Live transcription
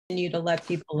continue to let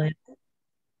people in.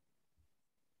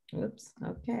 Oops,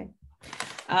 okay.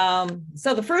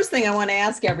 So the first thing I want to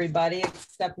ask everybody,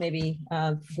 except maybe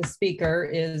the speaker,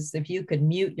 is if you could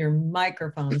mute your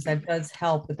microphones. That does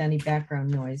help with any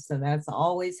background noise, so that's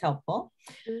always helpful.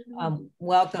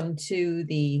 Welcome to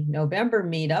the November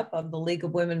meetup of the League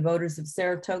of Women Voters of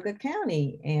Saratoga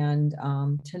County. And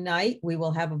tonight we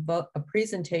will have a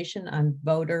presentation on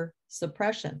voter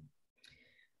suppression.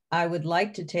 I would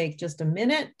like to take just a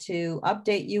minute to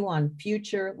update you on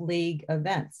future League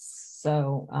events.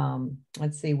 So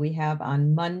let's see, we have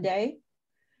on Monday,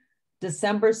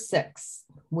 December 6th,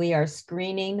 we are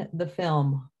screening the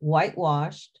film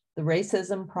Whitewashed, the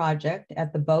Racism Project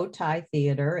at the Bow Tie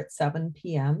Theater at 7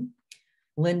 p.m.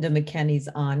 Linda McKenney's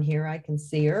on here, I can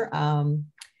see her.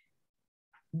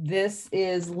 This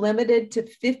is limited to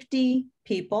 50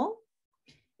 people,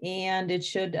 and it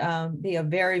should be a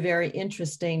very, very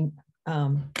interesting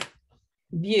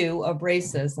view of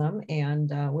racism.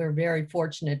 And we're very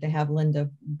fortunate to have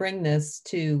Linda bring this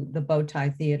to the Bow Tie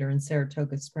Theater in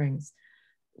Saratoga Springs.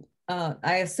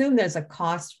 I assume there's a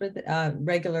cost for the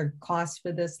regular cost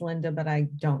for this, Linda, but I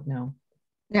don't know.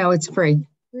 No, it's free.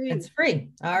 It's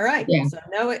free. All right. Yeah. So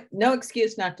no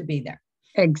excuse not to be there.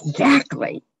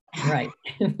 Exactly. Right.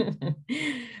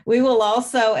 We will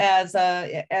also,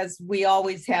 as we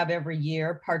always have every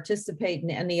year, participate in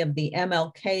any of the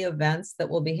MLK events that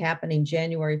will be happening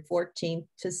January 14th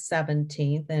to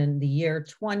 17th in the year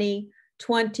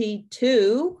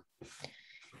 2022.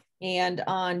 And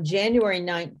on January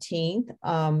 19th,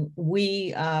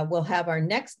 we will have our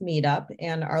next meetup,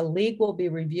 and our league will be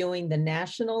reviewing the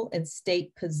national and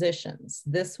state positions.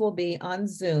 This will be on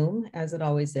Zoom, as it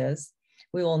always is.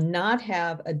 We will not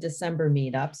have a December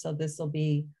meetup, so this will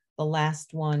be the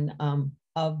last one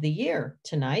of the year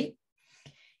tonight.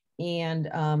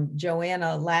 And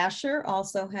Joanna Lasher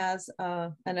also has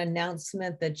an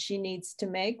announcement that she needs to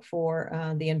make for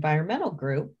the environmental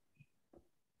group.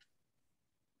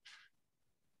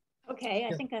 Okay,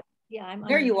 I think I'm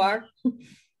there. You are.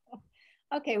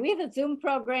 Okay, we have a Zoom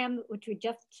program which we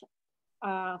just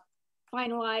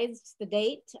finalized the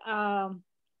date.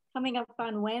 Coming up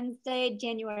on Wednesday,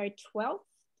 January 12th,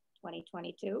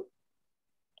 2022.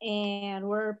 And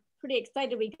we're pretty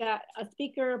excited. We got a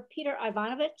speaker, Peter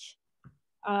Ivanovich.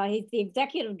 He's the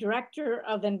Executive Director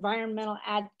of Environmental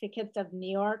Advocates of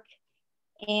New York.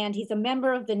 And he's a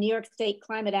member of the New York State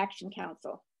Climate Action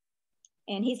Council.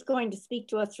 And he's going to speak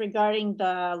to us regarding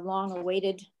the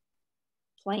long-awaited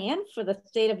plan for the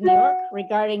state of New York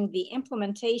regarding the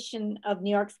implementation of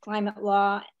New York's climate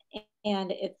law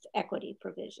and its equity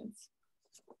provisions.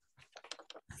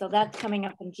 So that's coming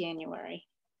up in January.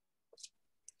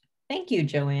 Thank you,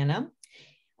 Joanna.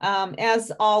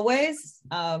 As always,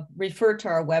 refer to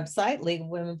our website, League of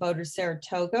Women Voters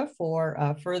Saratoga,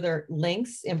 for further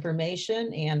links,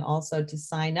 information, and also to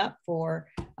sign up for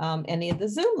any of the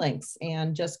Zoom links.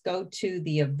 And just go to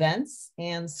the events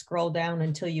and scroll down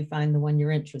until you find the one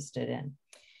you're interested in.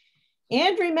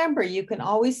 And remember, you can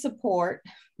always support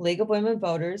League of Women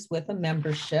Voters with a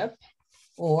membership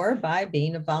or by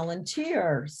being a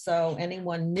volunteer. So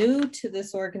anyone new to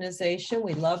this organization,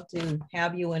 we'd love to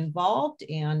have you involved.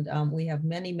 And we have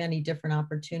many, many different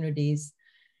opportunities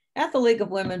at the League of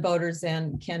Women Voters,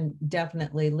 and can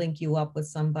definitely link you up with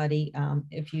somebody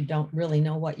if you don't really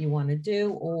know what you want to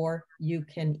do, or you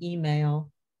can email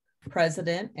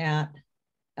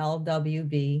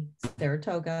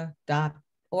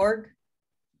president@lwvsaratoga.org.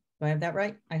 Do I have that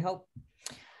right? I hope.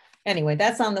 Anyway,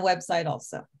 that's on the website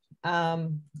also.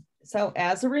 So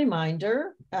as a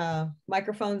reminder,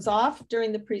 microphones off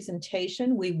during the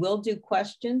presentation. We will do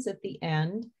questions at the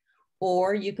end,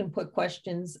 or you can put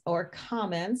questions or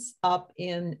comments up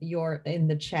in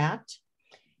the chat.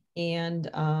 And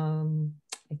I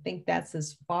think that's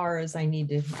as far as I need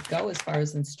to go as far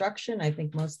as instruction. I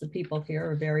think most of the people here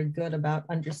are very good about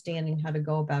understanding how to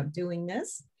go about doing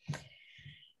this.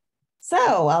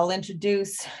 So I'll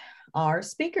introduce our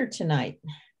speaker tonight.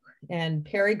 And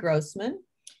Perry Grossman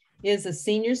is a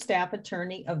senior staff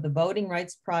attorney of the Voting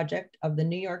Rights Project of the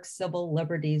New York Civil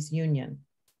Liberties Union.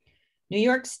 New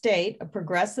York State, a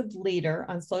progressive leader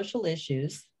on social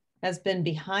issues, has been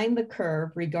behind the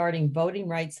curve regarding voting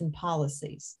rights and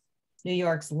policies. New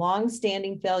York's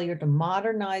long-standing failure to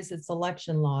modernize its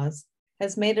election laws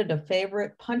has made it a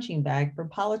favorite punching bag for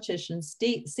politicians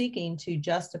seeking to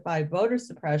justify voter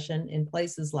suppression in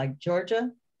places like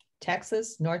Georgia,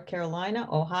 Texas, North Carolina,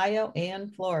 Ohio,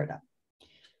 and Florida.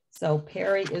 So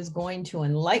Perry is going to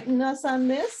enlighten us on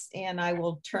this, and I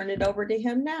will turn it over to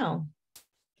him now.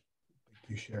 Thank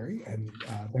you, Sherry, and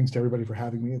thanks to everybody for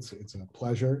having me. It's a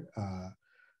pleasure.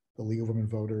 the League of Women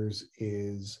Voters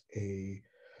is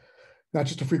not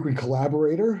just a frequent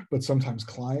collaborator, but sometimes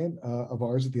client of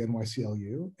ours at the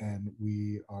NYCLU, and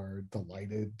we are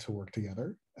delighted to work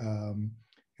together.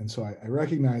 And so I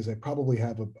recognize I probably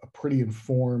have a pretty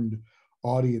informed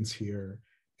audience here,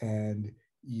 and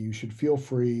you should feel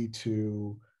free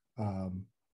to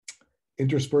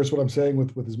intersperse what I'm saying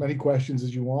with as many questions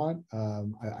as you want.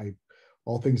 I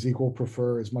all things equal,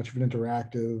 prefer as much of an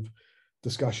interactive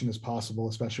discussion as possible,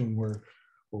 especially when we're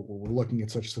looking at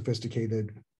such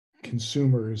sophisticated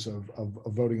consumers of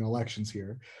voting elections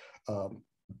here.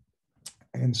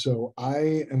 And so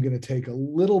I am going to take a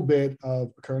little bit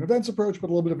of a current events approach, but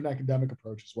a little bit of an academic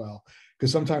approach as well,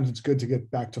 because sometimes it's good to get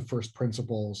back to first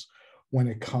principles when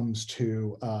it comes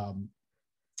to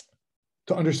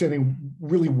understanding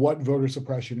really what voter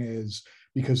suppression is,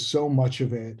 because so much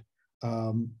of it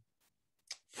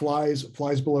flies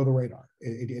below the radar.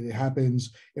 It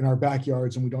happens in our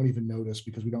backyards and we don't even notice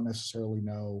because we don't necessarily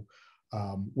know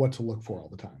what to look for all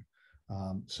the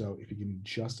time. So if you give me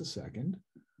just a second,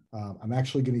 I'm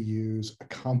actually going to use a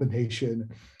combination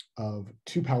of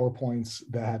two PowerPoints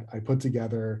that I put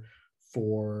together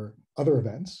for other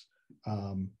events,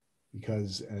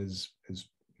 because as you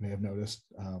may have noticed,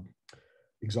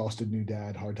 exhausted new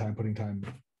dad, hard time putting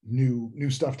new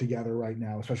stuff together right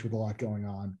now, especially with a lot going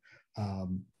on.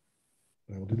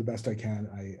 But I will do the best I can.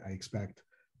 I expect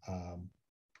a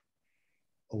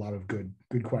lot of good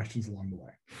questions along the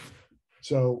way.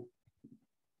 So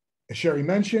as Sherry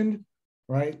mentioned,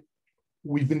 right,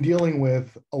 we've been dealing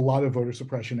with a lot of voter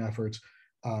suppression efforts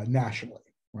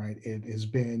nationally, right? It has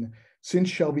been since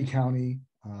Shelby County.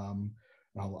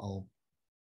 I'll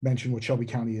mention what Shelby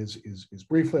County is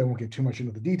briefly. I won't get too much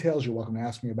into the details. You're welcome to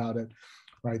ask me about it,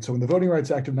 right? So in the Voting Rights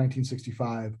Act of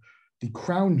 1965, the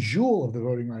crown jewel of the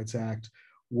Voting Rights Act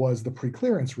was the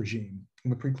preclearance regime.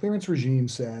 And the preclearance regime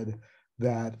said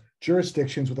that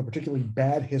jurisdictions with a particularly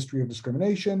bad history of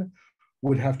discrimination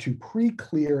would have to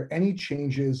pre-clear any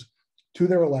changes to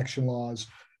their election laws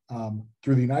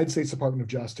through the United States Department of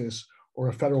Justice or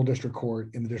a federal district court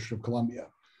in the District of Columbia.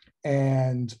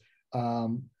 And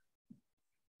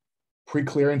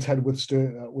pre-clearance had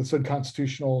withstood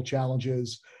constitutional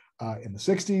challenges in the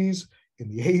 60s, in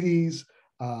the 80s,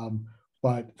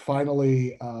 but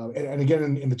finally, and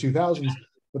again in the 2000s,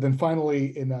 but then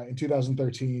finally in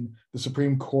 2013, the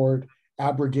Supreme Court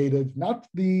abrogated not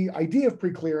the idea of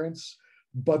preclearance,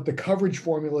 but the coverage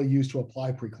formula used to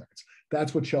apply preclearance.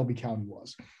 That's what Shelby County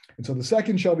was. And so the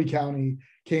second Shelby County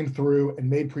came through and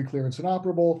made preclearance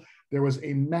inoperable. There was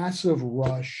a massive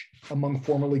rush among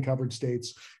formerly covered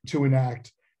states to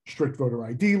enact strict voter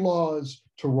ID laws,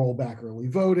 to roll back early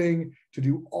voting, to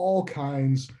do all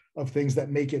kinds of things that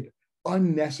make it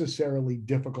unnecessarily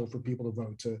difficult for people to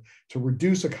vote, to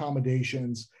reduce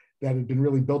accommodations that had been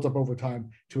really built up over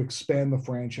time, to expand the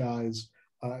franchise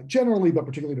generally, but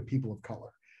particularly to people of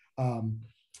color.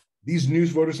 These new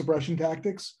voter suppression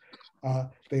tactics,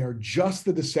 they are just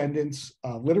the descendants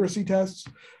of literacy tests,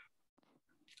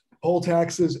 poll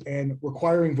taxes, and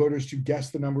requiring voters to guess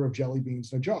the number of jelly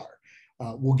beans in a jar.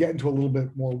 We'll get into a little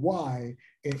bit more why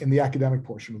in the academic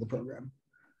portion of the program.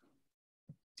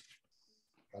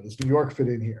 How does New York fit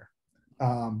in here?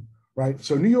 Right,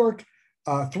 so New York,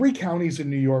 3 counties in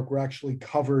New York were actually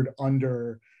covered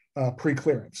under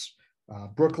preclearance.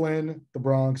 Brooklyn, the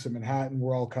Bronx, and Manhattan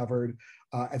were all covered.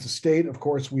 As a state, of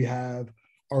course, we have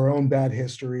our own bad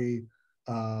history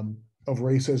of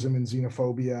racism and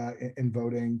xenophobia in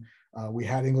voting. We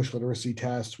had English literacy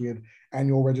tests. We had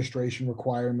annual registration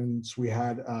requirements. We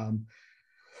had, and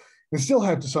still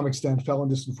have to some extent, felon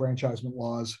disenfranchisement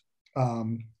laws.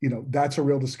 That's a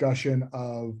real discussion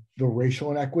of the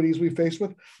racial inequities we face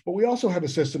with, but we also have a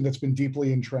system that's been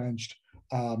deeply entrenched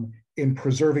in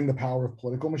preserving the power of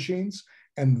political machines.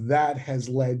 And that has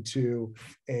led to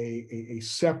a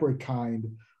separate kind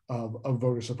of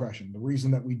voter suppression. The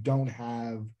reason that we don't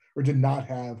have or did not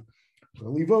have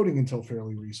early voting until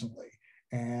fairly recently,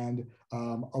 and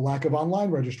a lack of online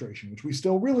registration, which we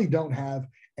still really don't have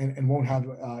and won't have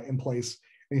in place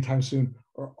anytime soon,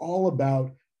 are all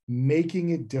about making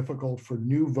it difficult for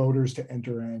new voters to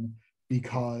enter in,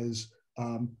 because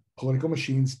political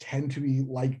machines tend to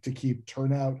like to keep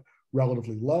turnout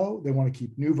relatively low. They want to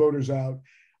keep new voters out.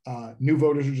 New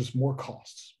voters are just more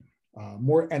costs,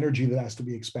 more energy that has to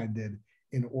be expended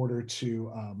in order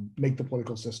to make the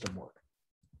political system work.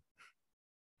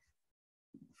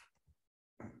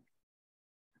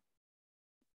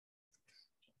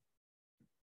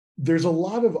 There's a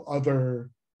lot of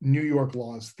other New York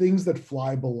laws, things that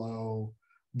fly below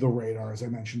the radar, as I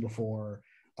mentioned before,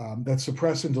 that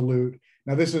suppress and dilute.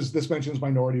 Now this mentions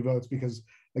minority votes because,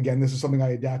 again, this is something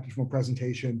I adapted from a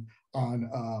presentation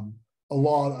on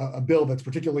a bill that's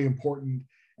particularly important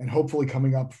and hopefully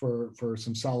coming up for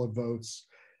some solid votes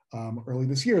early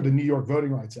this year, the New York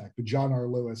Voting Rights Act, the John R.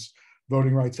 Lewis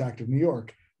Voting Rights Act of New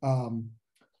York.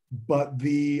 But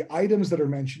the items that are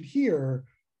mentioned here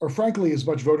are frankly as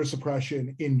much voter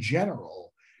suppression in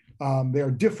general. They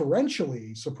are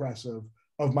differentially suppressive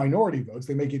of minority votes.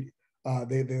 They make it,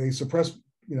 they suppress,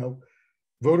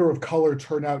 voter of color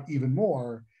turnout even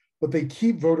more, but they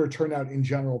keep voter turnout in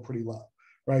general pretty low,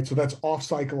 right? So that's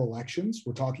off-cycle elections.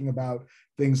 We're talking about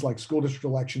things like school district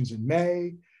elections in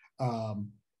May,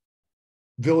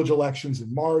 village elections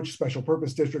in March, special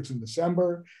purpose districts in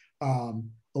December,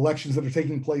 elections that are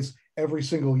taking place every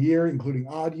single year, including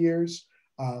odd years.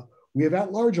 We have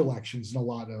at-large elections in a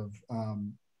lot of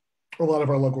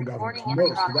our local governments.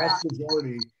 Most, the vast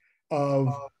majority of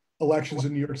elections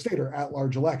in New York State are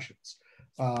at-large elections.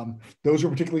 Those are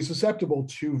particularly susceptible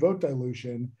to vote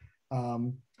dilution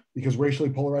because racially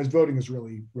polarized voting is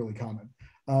really, really common.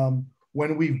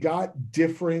 When we've got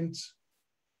different,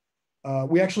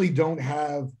 we actually don't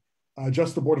have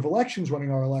just the Board of Elections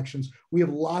running our elections. We have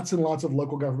lots and lots of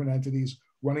local government entities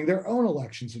running their own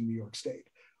elections in New York State.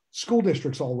 School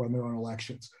districts all run their own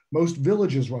elections. Most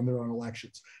villages run their own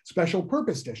elections. Special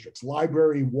purpose districts,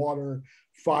 library, water,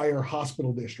 fire,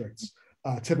 hospital districts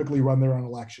typically run their own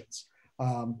elections.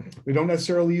 They don't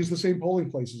necessarily use the same polling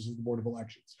places as the Board of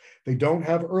Elections. They don't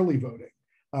have early voting,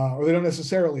 or they don't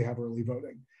necessarily have early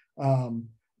voting.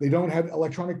 They don't have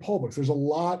electronic poll books. There's a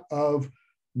lot of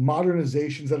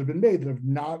modernizations that have been made that have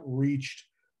not reached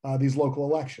these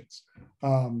local elections,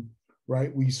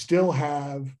 right? We still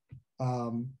have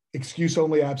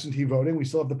excuse-only absentee voting. We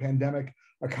still have the pandemic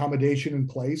accommodation in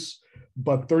place,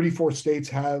 but 34 states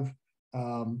have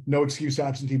no excuse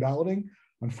absentee balloting.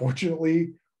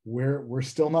 Unfortunately, we're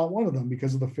still not one of them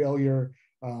because of the failure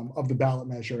of the ballot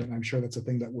measure, and I'm sure that's a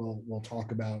thing that we'll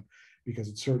talk about because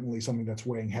it's certainly something that's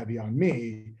weighing heavy on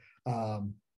me.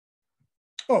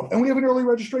 Oh, and we have an early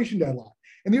registration deadline.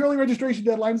 And the early registration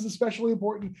deadline is especially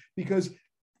important because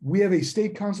we have a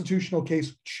state constitutional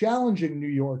case challenging New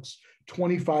York's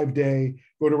 25-day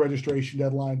voter registration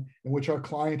deadline, in which our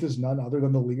client is none other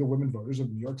than the League of Women Voters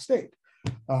of New York State.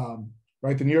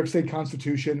 Right, the New York State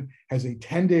Constitution has a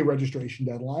 10-day registration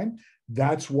deadline.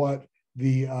 That's what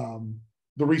the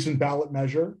recent ballot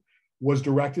measure was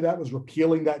directed at, was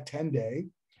repealing that 10-day.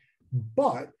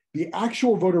 But the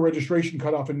actual voter registration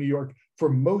cutoff in New York for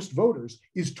most voters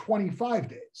is 25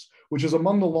 days, which is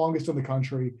among the longest in the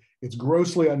country. It's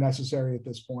grossly unnecessary at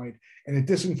this point, and it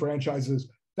disenfranchises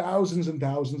thousands and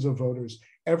thousands of voters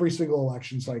every single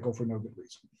election cycle for no good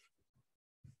reason.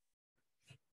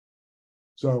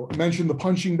 So I mentioned the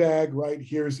punching bag, right?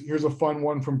 Here's a fun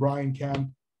one from Brian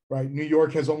Kemp, right? New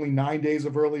York has only 9 days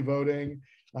of early voting.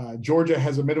 Georgia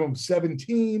has a minimum of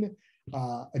 17.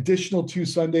 Additional 2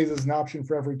 Sundays as an option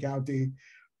for every county,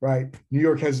 right? New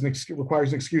York has requires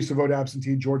an excuse to vote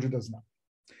absentee. Georgia does not.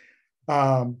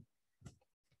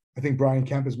 I think Brian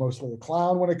Kemp is mostly a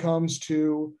clown when it comes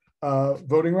to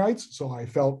voting rights, so I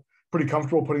felt pretty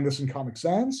comfortable putting this in Comic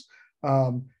Sans.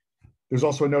 There's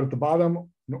also a note at the bottom.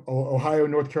 Ohio,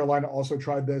 North Carolina also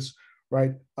tried this,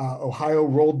 right? Ohio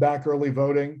rolled back early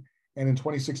voting, and in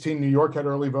 2016, New York had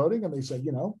early voting, and they said,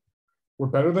 we're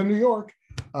better than New York.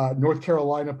 North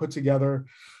Carolina put together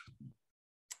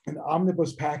an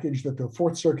omnibus package that the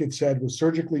Fourth Circuit said was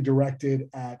surgically directed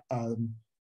at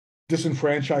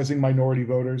disenfranchising minority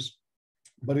voters.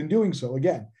 But in doing so,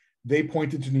 again, they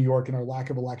pointed to New York and our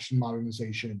lack of election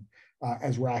modernization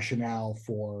as rationale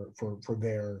for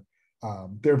their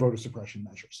voter suppression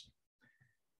measures.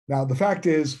 Now, the fact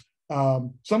is,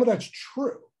 some of that's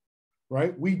true,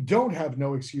 right? We don't have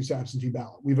no excuse absentee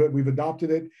ballot. We've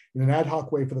adopted it in an ad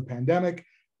hoc way for the pandemic,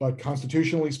 but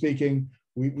constitutionally speaking,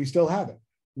 we still have it.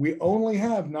 We only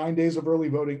have 9 days of early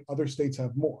voting. Other states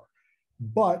have more.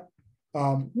 But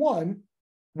one,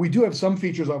 we do have some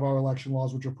features of our election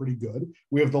laws which are pretty good.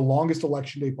 We have the longest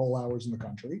election day poll hours in the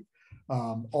country,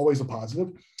 always a positive.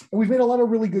 And we've made a lot of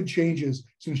really good changes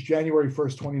since January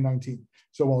 1st, 2019.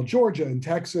 So while Georgia and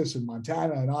Texas and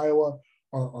Montana and Iowa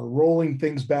are rolling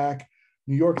things back,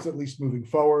 New York's at least moving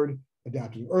forward,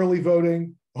 adapting early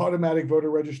voting, automatic voter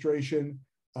registration,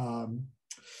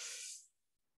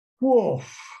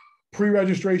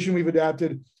 pre-registration we've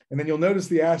adapted. And then you'll notice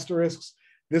the asterisks.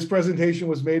 This presentation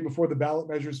was made before the ballot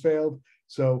measures failed.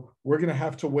 So we're going to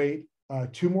have to wait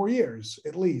 2 more years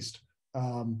at least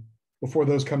before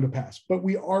those come to pass. But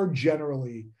we are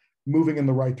generally moving in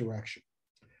the right direction.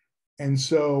 And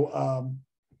so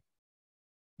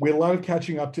we had a lot of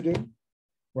catching up to do.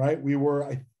 right? We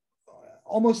were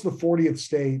almost the 40th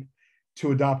state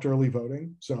to adopt early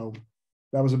voting. So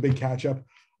that was a big catch up.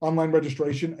 Online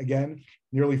registration, again,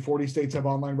 nearly 40 states have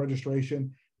online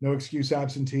registration. No excuse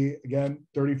absentee, again,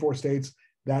 34 states,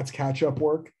 that's catch up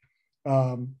work.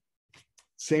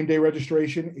 Same day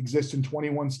registration exists in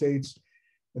 21 states.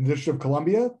 In the District of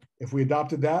Columbia, if we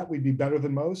adopted that, we'd be better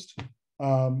than most.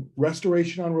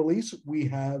 Restoration on release, we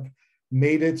have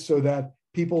made it so that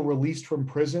people released from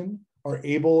prison are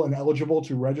able and eligible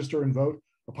to register and vote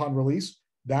upon release.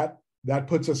 That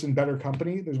puts us in better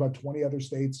company. There's about 20 other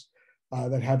states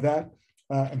that have that.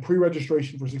 And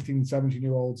pre-registration for 16 and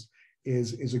 17-year-olds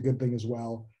is a good thing as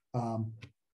well.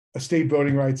 A state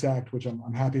voting rights act, which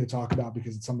I'm happy to talk about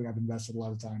because it's something I've invested a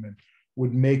lot of time in,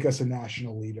 would make us a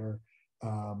national leader.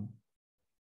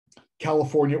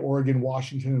 California, Oregon,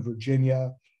 Washington, and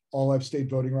Virginia all have state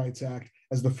voting rights act.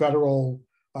 As the federal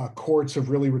courts have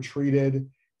really retreated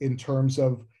in terms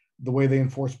of the way they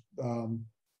enforce the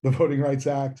Voting Rights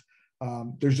Act,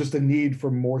 there's just a need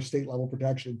for more state level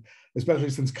protection, especially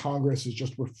since Congress is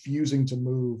just refusing to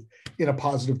move in a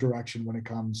positive direction when it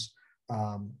comes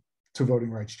to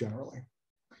voting rights generally.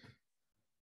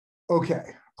 Okay,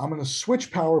 I'm going to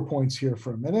switch PowerPoints here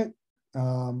for a minute.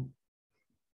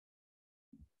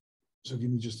 So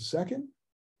give me just a second.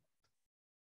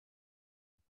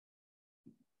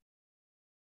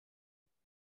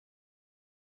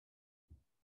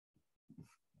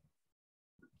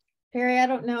 Perry, I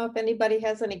don't know if anybody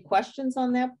has any questions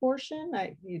on that portion.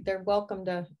 They're welcome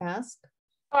to ask.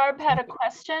 Barb had a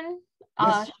question.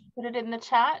 Yes. She put it in the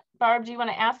chat. Barb, do you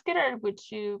want to ask it or would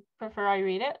you prefer I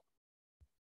read it?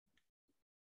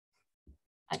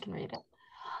 I can read it.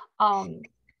 Go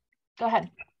ahead.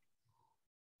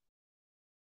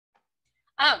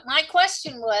 My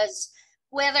question was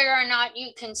whether or not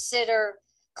you consider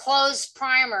closed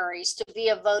primaries to be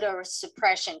a voter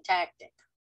suppression tactic.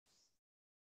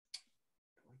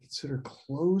 Consider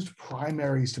closed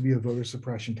primaries to be a voter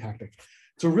suppression tactic?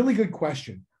 It's a really good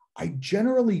question. I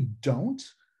generally don't,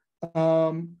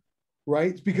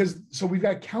 right? Because so we've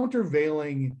got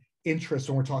countervailing interests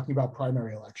when we're talking about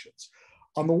primary elections.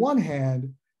 On the one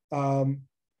hand,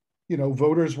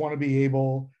 voters want to be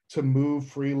able to move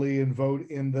freely and vote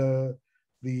in the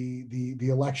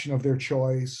election of their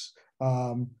choice.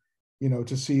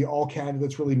 To see all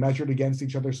candidates really measured against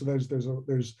each other. So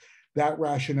there's that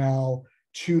rationale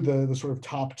to the sort of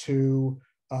top two,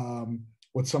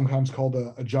 what's sometimes called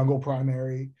a jungle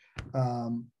primary.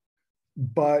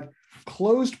 But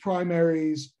closed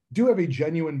primaries do have a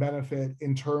genuine benefit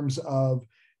in terms of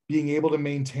being able to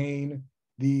maintain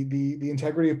the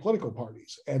integrity of political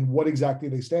parties and what exactly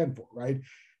they stand for, right?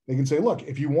 They can say, look,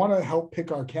 if you want to help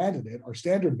pick our candidate, our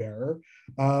standard bearer,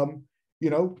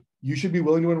 you should be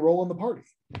willing to enroll in the party.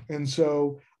 And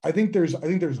so I think there's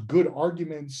good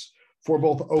arguments for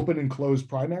both open and closed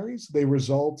primaries. They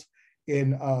result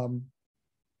in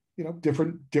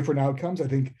different outcomes. I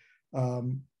think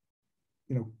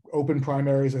open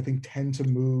primaries I think tend to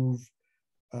move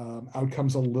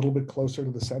outcomes a little bit closer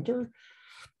to the center.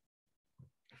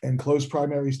 And closed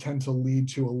primaries tend to lead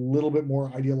to a little bit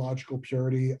more ideological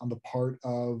purity on the part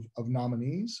of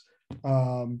nominees.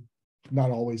 Not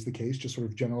always the case, just sort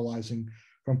of generalizing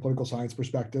from political science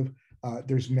perspective.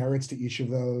 There's merits to each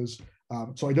of those.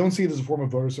 So I don't see it as a form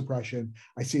of voter suppression.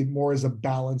 I see it more as a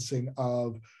balancing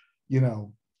of,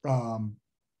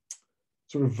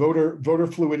 sort of voter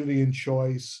fluidity and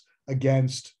choice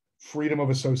against freedom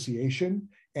of association,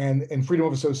 and freedom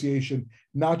of association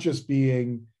not just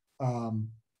being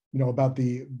about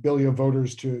the ability of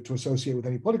voters to associate with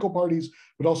any political parties,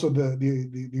 but also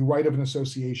the right of an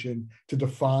association to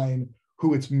define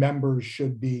who its members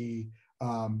should be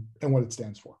and what it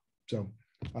stands for. So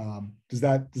does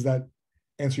that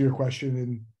answer your question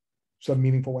in some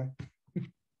meaningful way?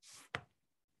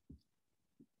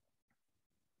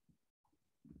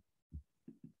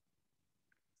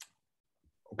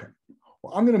 Okay,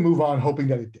 well, I'm going to move on hoping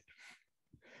that it did.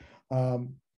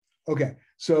 Okay,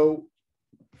 so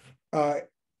can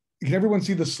everyone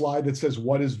see the slide that says,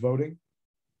 what is voting?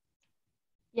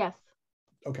 Yes.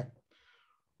 Okay,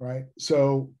 right.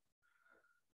 So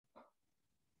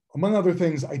among other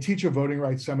things, I teach a voting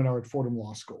rights seminar at Fordham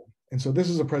Law School. And so this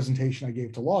is a presentation I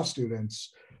gave to law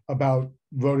students about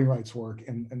voting rights work.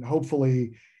 And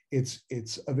hopefully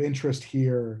it's of interest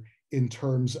here in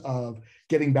terms of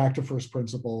getting back to first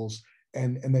principles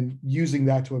and then using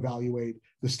that to evaluate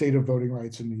the state of voting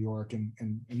rights in New York and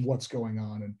what's going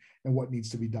on and what needs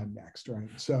to be done next, right?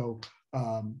 So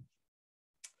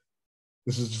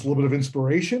this is just a little bit of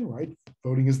inspiration, right?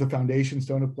 Voting is the foundation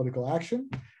stone of political action,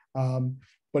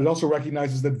 but it also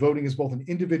recognizes that voting is both an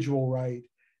individual right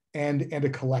and a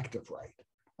collective right.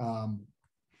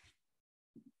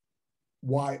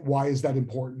 Why is that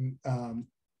important? The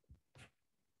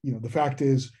fact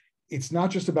is, it's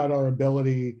not just about our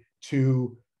ability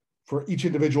for each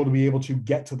individual to be able to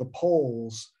get to the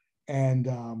polls and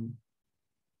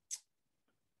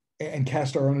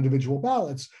cast our own individual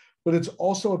ballots, but it's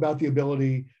also about the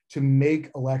ability to make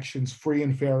elections free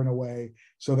and fair in a way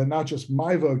so that not just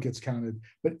my vote gets counted,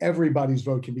 but everybody's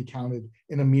vote can be counted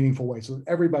in a meaningful way so that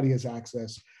everybody has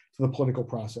access to the political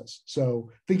process. So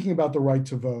thinking about the right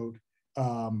to vote,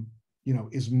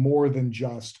 is more than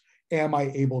just, am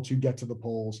I able to get to the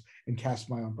polls and cast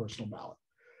my own personal ballot?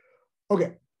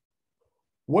 Okay,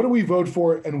 what do we vote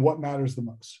for and what matters the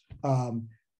most?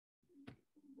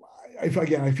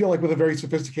 Again, I feel like with a very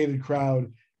sophisticated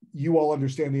crowd, you all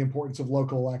understand the importance of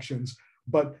local elections,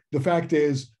 but the fact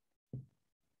is,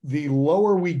 the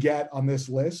lower we get on this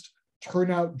list,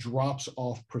 turnout drops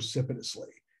off precipitously.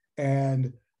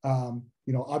 And,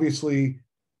 obviously,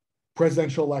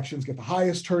 presidential elections get the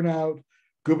highest turnout,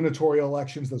 gubernatorial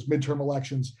elections, those midterm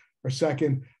elections are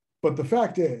second. But the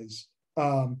fact is,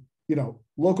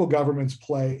 local governments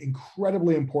play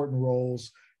incredibly important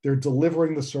roles. They're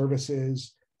delivering the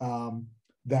services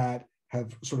that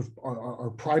have sort of our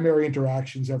primary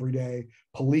interactions every day: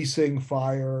 policing,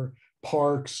 fire,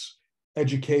 parks,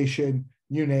 education,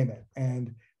 you name it.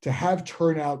 And to have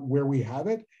turnout where we have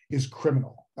it is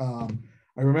criminal.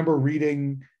 I remember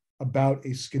reading about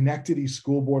a Schenectady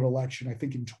school board election, I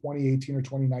think in 2018 or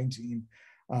 2019,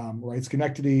 right?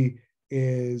 Schenectady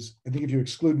is, I think if you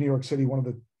exclude New York City, one of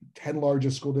the 10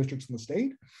 largest school districts in the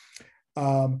state.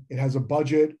 It has a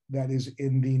budget that is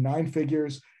in the 9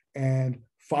 figures, and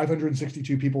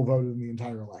 562 people voted in the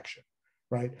entire election,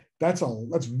 right? That's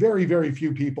very, very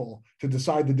few people to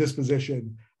decide the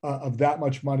disposition of that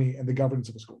much money and the governance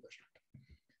of a school district.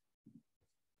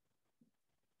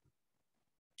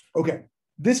 Okay,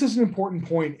 this is an important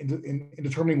point in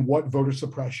determining what voter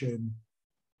suppression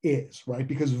is, right?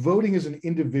 Because voting is an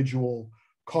individual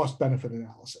cost-benefit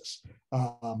analysis.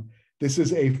 This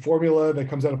is a formula that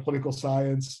comes out of political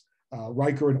science.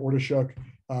 Riker and Ordashuk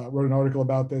wrote an article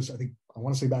about this, I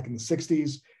want to say back in the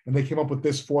 60s, and they came up with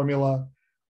this formula.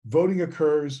 Voting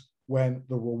occurs when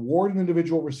the reward an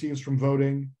individual receives from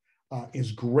voting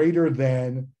is greater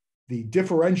than the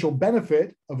differential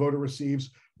benefit a voter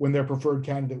receives when their preferred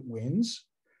candidate wins,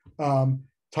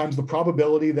 times the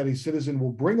probability that a citizen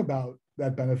will bring about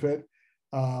that benefit,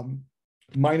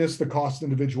 minus the cost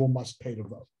an individual must pay to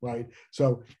vote, right?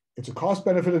 So it's a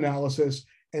cost-benefit analysis,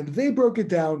 and they broke it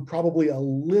down probably a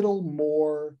little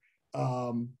more.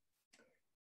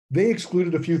 They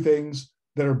excluded a few things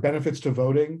that are benefits to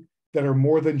voting that are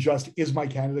more than just, is my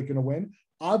candidate going to win?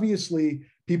 Obviously,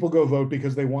 people go vote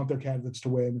because they want their candidates to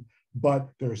win, but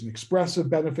there's an expressive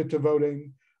benefit to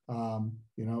voting.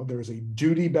 There's a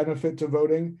duty benefit to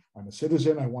voting. I'm a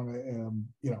citizen. I want to,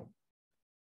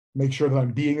 make sure that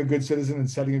I'm being a good citizen and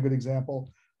setting a good example.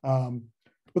 But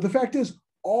the fact is,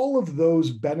 all of those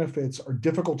benefits are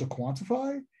difficult to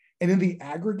quantify. And in the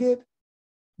aggregate,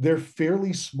 they're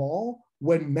fairly small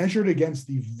when measured against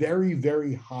the very,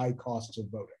 very high costs of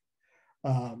voting.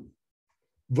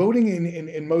 Voting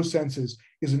in most senses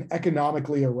is an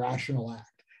economically irrational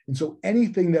act. And so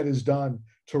anything that is done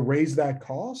to raise that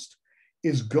cost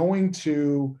is going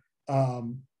to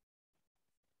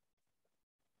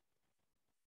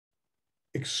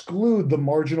exclude the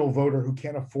marginal voter who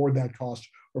can't afford that cost,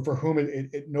 or for whom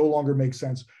it no longer makes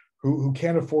sense, who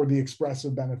can't afford the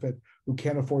expressive benefit, who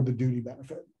can't afford the duty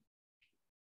benefit,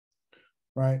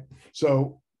 right?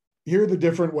 So here are the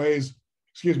different ways,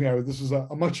 excuse me, this is a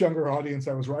much younger audience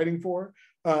I was writing for,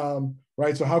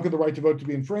 right? So how could the right to vote to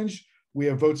be infringed? We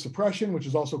have vote suppression, which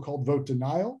is also called vote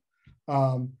denial,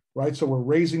 right? So we're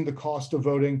raising the cost of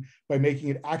voting by making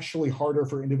it actually harder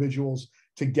for individuals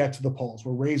to get to the polls.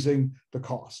 We're raising the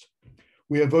cost.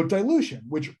 We have vote dilution,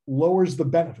 which lowers the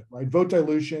benefit, right? Vote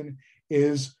dilution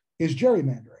is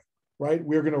gerrymandering, right?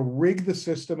 We're going to rig the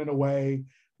system in a way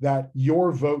that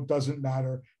your vote doesn't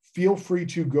matter. Feel free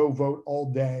to go vote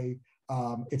all day.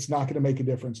 It's not going to make a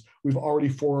difference. We've already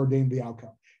foreordained the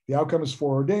outcome. The outcome is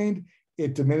foreordained.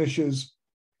 It diminishes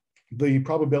the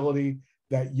probability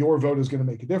that your vote is going to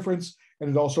make a difference, and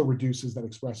it also reduces that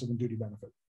expressive and duty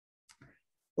benefit.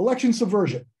 Election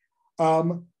subversion.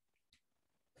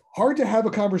 Hard to have a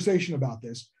conversation about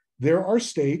this. There are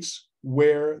states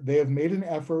where they have made an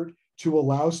effort to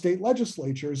allow state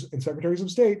legislatures and secretaries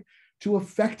of state to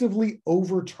effectively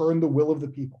overturn the will of the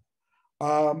people.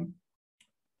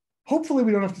 Hopefully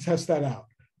we don't have to test that out,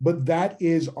 but that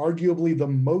is arguably the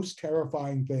most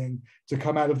terrifying thing to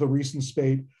come out of the recent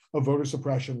spate of voter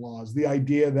suppression laws. The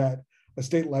idea that a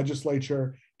state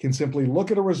legislature can simply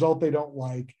look at a result they don't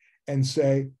like and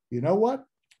say, you know what,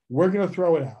 we're going to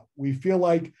throw it out. We feel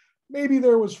like maybe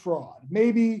there was fraud,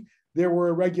 maybe there were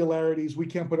irregularities we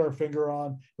can't put our finger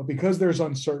on, but because there's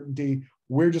uncertainty,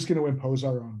 we're just going to impose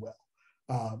our own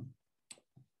will.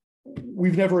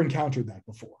 We've never encountered that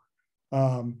before.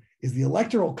 Is the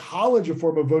Electoral College a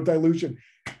form of vote dilution?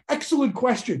 Excellent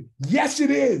question. Yes, it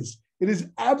is. It is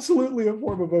absolutely a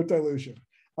form of vote dilution.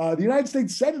 The United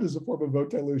States Senate is a form of vote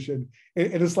dilution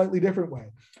in a slightly different way.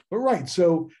 But right,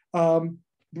 so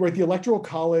right, the Electoral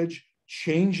College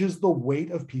changes the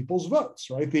weight of people's votes,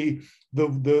 right? The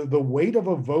weight of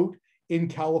a vote in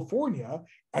California,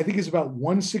 I think, is about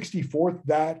 1/64th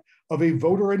that of a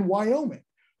voter in Wyoming,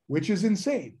 which is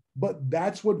insane. But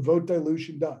that's what vote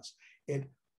dilution does.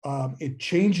 It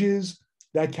changes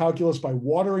that calculus by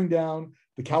watering down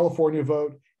the California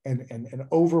vote and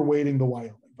overweighting the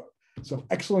Wyoming vote. So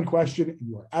excellent question, and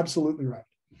you are absolutely right.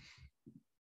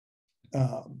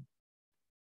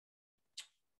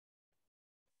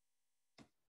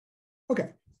 Okay,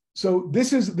 so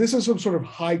this is some sort of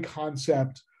high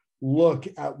concept look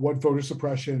at what voter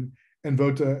suppression and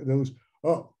vote those.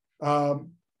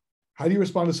 How do you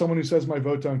respond to someone who says my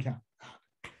vote don't count?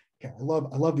 Okay, I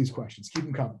love these questions. Keep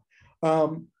them coming.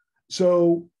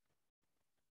 So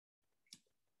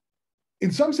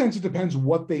in some sense, it depends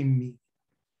what they mean,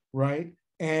 right?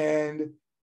 And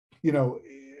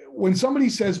when somebody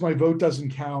says my vote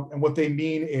doesn't count, and what they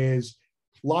mean is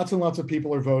lots and lots of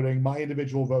people are voting, my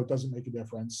individual vote doesn't make a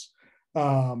difference.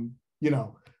 The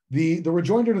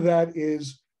rejoinder to that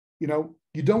is, you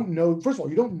don't know. First of all,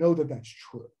 you don't know that that's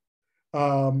true.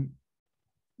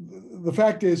 The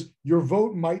fact is, your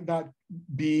vote might not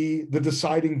be the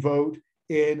deciding vote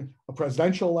in a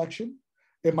presidential election.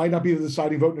 It might not be the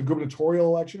deciding vote in a gubernatorial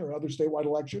election or other statewide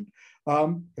election.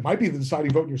 It might be the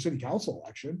deciding vote in your city council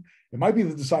election. It might be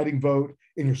the deciding vote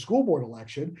in your school board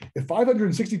election. If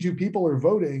 562 people are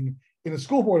voting in a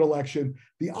school board election,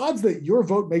 the odds that your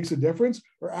vote makes a difference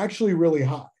are actually really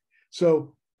high.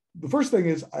 So the first thing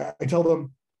is I tell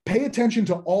them, pay attention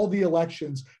to all the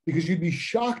elections, because you'd be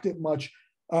shocked at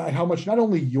how much not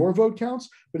only your vote counts,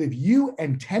 but if you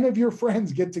and 10 of your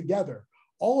friends get together,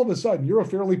 all of a sudden you're a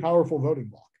fairly powerful voting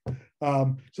bloc.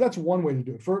 So that's one way to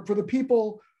do it. For the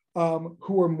people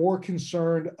who are more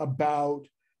concerned about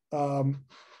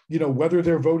whether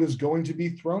their vote is going to be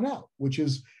thrown out, which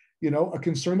is a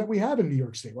concern that we have in New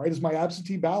York State, right? Is my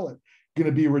absentee ballot going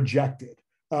to be rejected?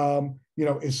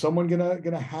 Is someone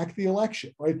gonna hack the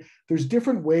election, right? There's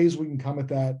different ways we can come at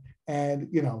that, and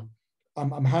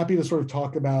I'm happy to sort of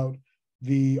talk about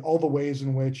all the ways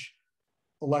in which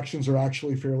elections are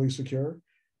actually fairly secure,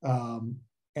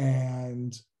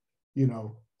 and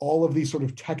all of these sort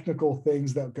of technical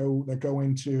things that go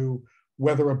into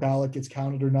whether a ballot gets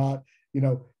counted or not.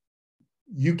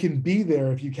 You can be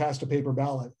there if you cast a paper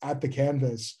ballot at the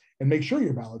canvas and make sure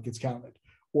your ballot gets counted,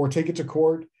 or take it to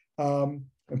court and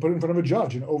put it in front of a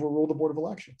judge and overrule the Board of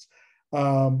Elections.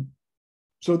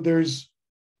 So there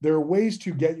are ways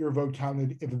to get your vote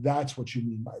counted if that's what you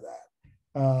mean by that.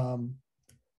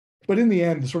 But in the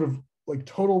end, the sort of like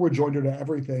total rejoinder to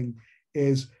everything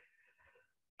is,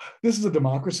 this is a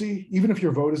democracy. Even if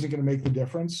your vote isn't going to make the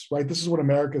difference, right? This is what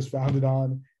America is founded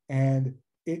on, and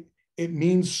it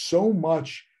means so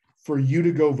much for you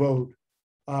to go vote.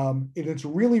 And it's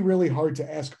really, really hard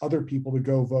to ask other people to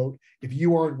go vote if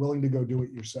you aren't willing to go do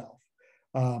it yourself.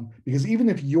 Because even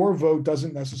if your vote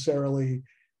doesn't necessarily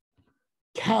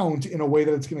count in a way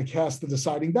that it's going to cast the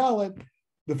deciding ballot,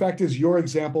 the fact is your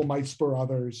example might spur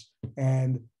others,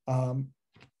 and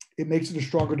it makes it a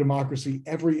stronger democracy.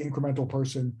 Every incremental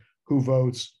person who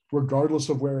votes, regardless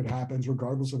of where it happens,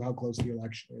 regardless of how close the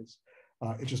election is,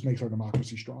 it just makes our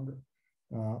democracy stronger.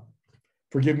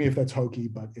 Forgive me if that's hokey,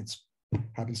 but it's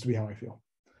happens to be how I feel.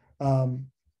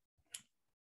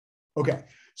 Okay,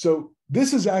 so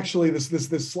this is actually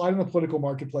this slide in the political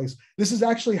marketplace. This is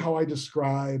actually how I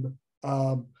describe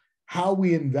how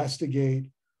we investigate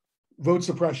vote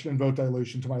suppression and vote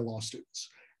dilution to my law students.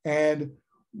 And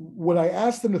what I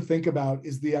ask them to think about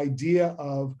is the idea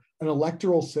of an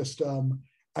electoral system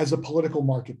as a political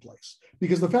marketplace.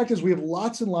 Because the fact is, we have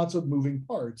lots and lots of moving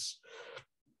parts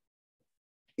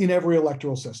in every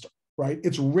electoral system, right?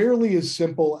 It's rarely as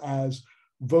simple as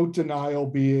vote denial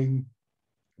being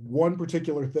one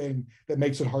particular thing that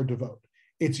makes it hard to vote.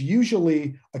 It's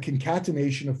usually a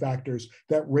concatenation of factors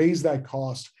that raise that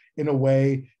cost in a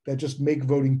way that just make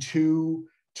voting too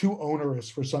onerous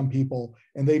for some people,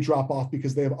 and they drop off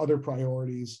because they have other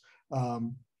priorities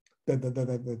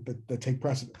that take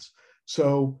precedence.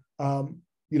 So,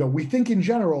 we think in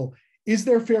general, is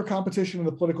there fair competition in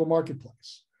the political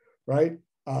marketplace, right?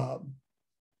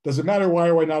 Does it matter why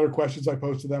or why not are questions I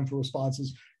pose to them for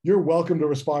responses? You're welcome to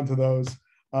respond to those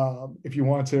if you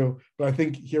want to, but I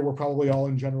think here we're probably all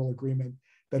in general agreement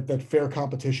that fair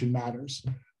competition matters.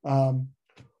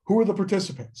 Who are the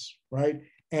participants, right?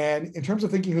 And in terms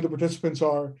of thinking who the participants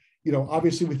are,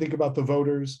 obviously we think about the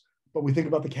voters, but we think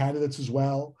about the candidates as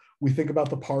well. We think about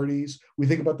the parties. We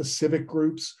think about the civic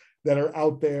groups that are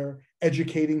out there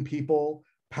educating people,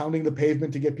 pounding the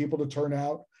pavement to get people to turn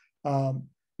out.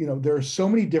 There are so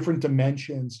many different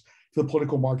dimensions to the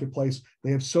political marketplace.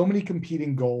 They have so many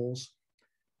competing goals.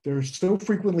 They're so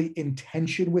frequently in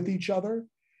tension with each other.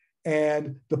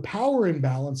 And the power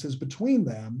imbalances between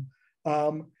them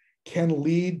can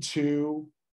lead to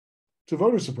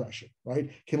voter suppression,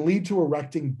 right? Can lead to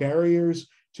erecting barriers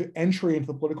to entry into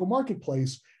the political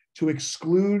marketplace to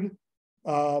exclude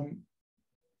the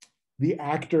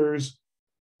actors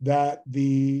that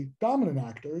the dominant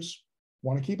actors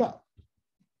want to keep out.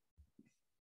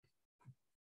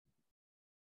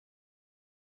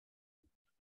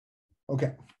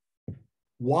 Okay,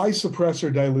 why suppress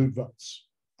or dilute votes?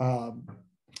 So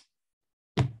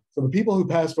the people who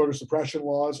pass voter suppression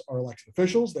laws are elected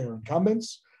officials, they are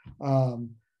incumbents.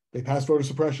 They pass voter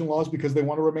suppression laws because they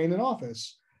want to remain in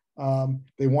office.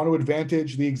 They want to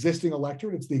advantage the existing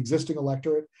electorate. It's the existing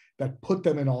electorate that put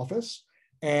them in office,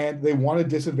 and they want to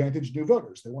disadvantage new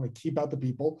voters. They want to keep out the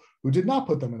people who did not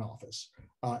put them in office.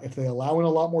 If they allow in a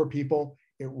lot more people,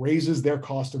 it raises their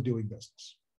cost of doing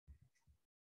business.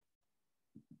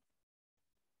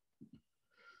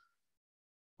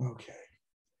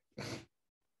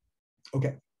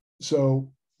 Okay,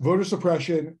 so voter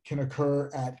suppression can occur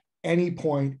at any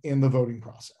point in the voting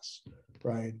process,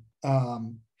 right?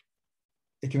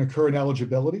 It can occur in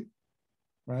eligibility,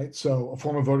 right? So a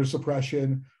form of voter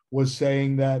suppression was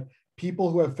saying that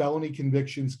people who have felony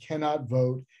convictions cannot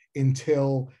vote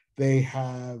until they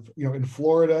have, in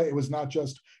Florida, it was not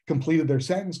just completed their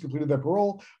sentence, completed their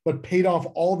parole, but paid off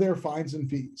all their fines and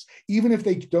fees. Even if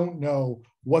they don't know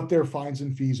what their fines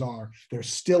and fees are, they're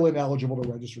still ineligible to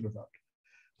register to vote.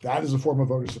 That is a form of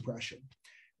voter suppression.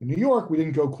 In New York, we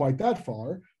didn't go quite that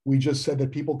far. We just said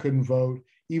that people couldn't vote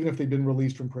even if they'd been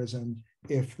released from prison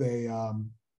if they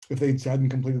hadn't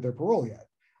completed their parole yet.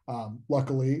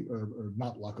 Luckily, or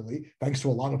not luckily, thanks to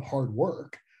a lot of hard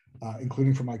work,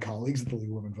 including from my colleagues at the League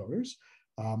of Women Voters,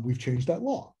 we've changed that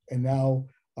law. And now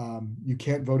you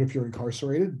can't vote if you're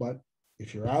incarcerated, but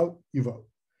if you're out, you vote.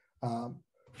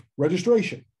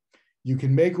 Registration. You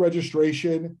can make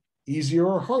registration easier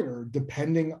or harder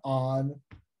depending on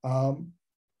how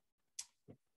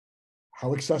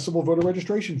accessible voter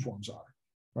registration forms are,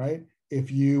 right?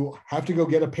 If you have to go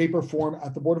get a paper form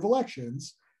at the Board of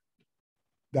Elections,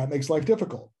 that makes life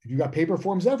difficult. If you've got paper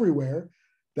forms everywhere,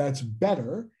 that's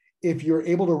better. If you're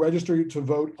able to register to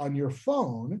vote on your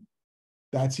phone,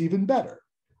 that's even better.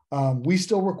 We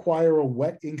still require a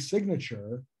wet ink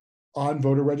signature on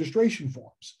voter registration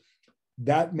forms.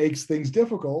 That makes things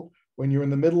difficult when you're in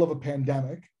the middle of a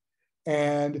pandemic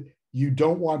and you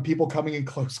don't want people coming in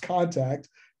close contact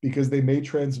because they may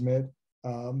transmit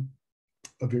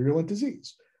a virulent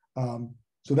disease.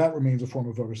 So that remains a form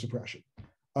of voter suppression.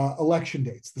 Election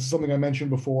dates. This is something I mentioned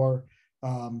before.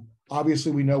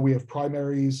 Obviously, we know we have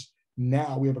primaries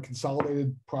now. We have a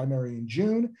consolidated primary in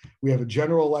June. We have a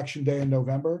general election day in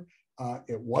November.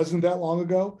 It wasn't that long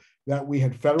ago that we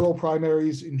had federal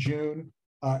primaries in June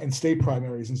and state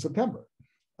primaries in September.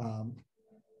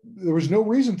 There was no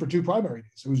reason for two primary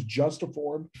days. It was just a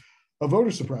form of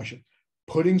voter suppression.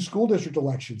 Putting school district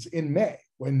elections in May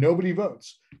when nobody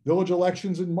votes, village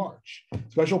elections in March,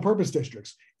 special purpose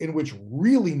districts in which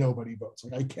really nobody votes.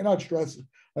 Like, I cannot stress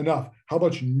enough how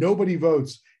much nobody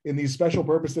votes in these special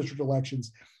purpose district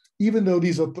elections, even though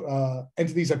these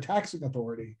entities have taxing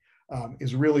authority,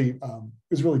 is really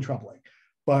troubling.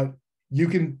 But you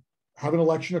can have an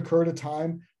election occur at a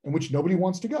time in which nobody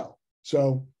wants to go.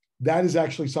 So that is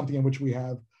actually something in which we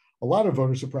have a lot of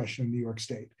voter suppression in New York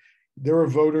State. There are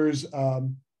voters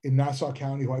in Nassau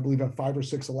County who I believe have 5 or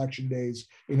 6 election days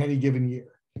in any given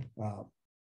year,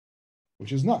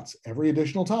 which is nuts. Every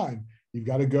additional time, you've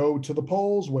got to go to the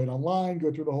polls, wait online,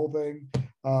 go through the whole thing.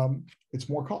 It's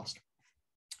more cost.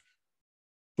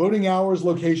 Voting hours,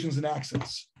 locations, and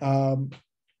access,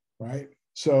 right?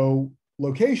 So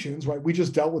locations, right? We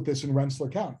just dealt with this in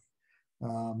Rensselaer County.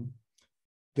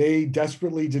 They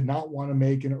desperately did not want to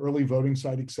make an early voting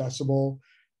site accessible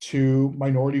to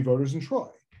minority voters in Troy.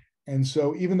 And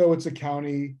so even though it's a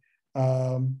county,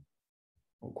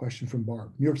 question from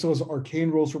Barb, New York still has arcane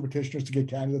rules for petitioners to get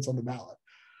candidates on the ballot.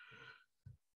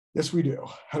 Yes, we do.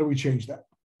 How do we change that?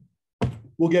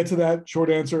 We'll get to that.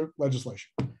 Short answer, legislation.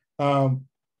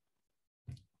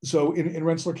 So in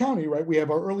Rensselaer County, right, we have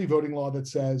our early voting law that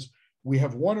says we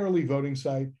have one early voting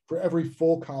site for every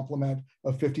full complement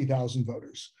of 50,000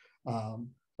 voters,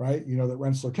 right? You know that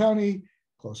Rensselaer County,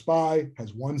 close by,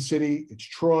 has one city, it's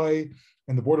Troy,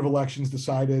 and the Board of Elections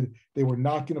decided they were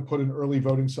not going to put an early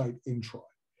voting site in Troy.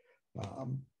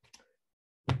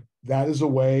 That is a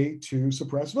way to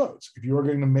suppress votes. If you are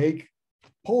going to make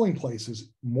polling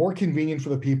places more convenient for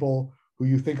the people who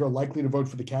you think are likely to vote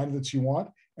for the candidates you want,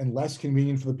 and less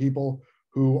convenient for the people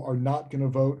who are not going to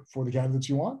vote for the candidates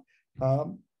you want,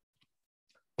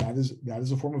 that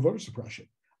is a form of voter suppression.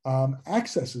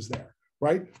 Access is there,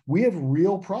 right? We have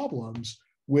real problems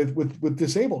with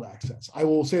disabled access. I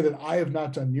will say that I have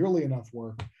not done nearly enough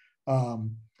work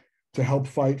to help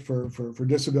fight for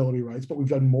disability rights, but we've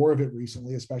done more of it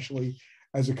recently, especially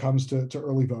as it comes to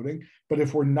early voting. But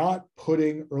if we're not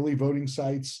putting early voting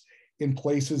sites in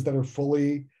places that are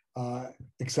fully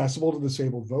accessible to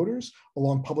disabled voters,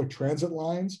 along public transit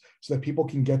lines, so that people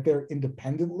can get there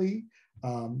independently,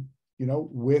 you know,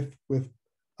 with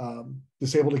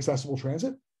disabled accessible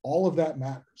transit, all of that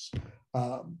matters.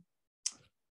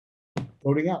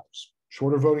 Voting hours.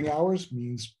 Shorter voting hours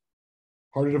means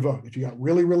harder to vote. If you got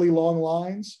really, really long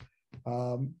lines,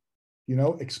 you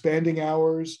know, expanding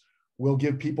hours will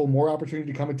give people more opportunity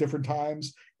to come at different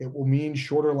times. It will mean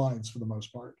shorter lines for the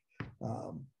most part.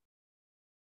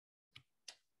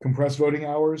 Compressed voting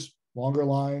hours, longer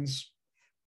lines,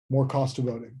 more cost to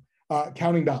voting.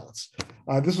 Counting ballots.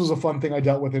 This was a fun thing I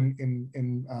dealt with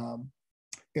in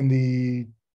the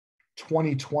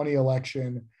 2020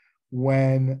 election,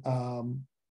 when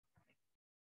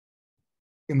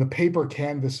in the paper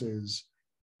canvases,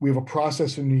 we have a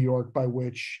process in New York by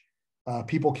which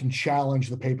people can challenge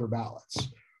the paper ballots,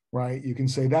 right? You can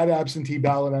say that absentee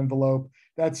ballot envelope,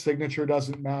 that signature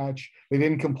doesn't match, they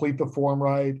didn't complete the form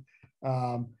right.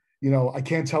 You know, I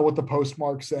can't tell what the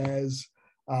postmark says.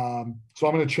 So I'm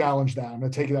going to challenge that. I'm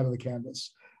going to take it out of the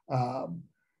canvas.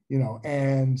 You know,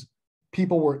 and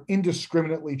people were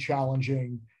indiscriminately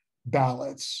challenging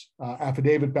ballots,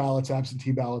 affidavit ballots,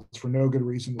 absentee ballots for no good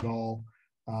reason at all.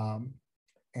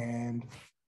 And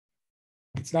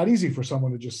it's not easy for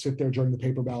someone to just sit there during the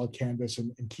paper ballot canvass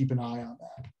and keep an eye on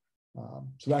that.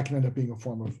 So that can end up being a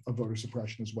form of voter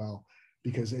suppression as well,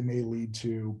 because it may lead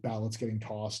to ballots getting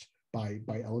tossed by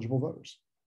eligible voters.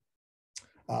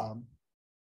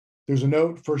 There's a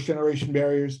note, first generation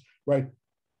barriers, right?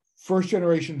 First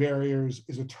generation barriers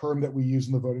is a term that we use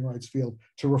in the voting rights field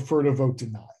to refer to vote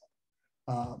denial.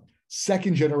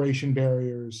 Second generation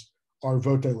barriers are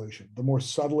vote dilution, the more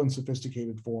subtle and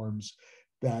sophisticated forms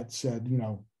that said, you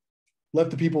know, let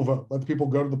the people vote, let the people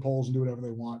go to the polls and do whatever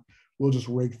they want. We'll just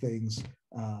rig things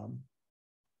so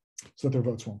that their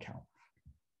votes won't count.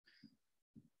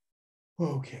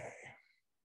 Okay.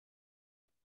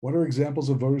 What are examples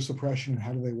of voter suppression and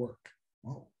how do they work?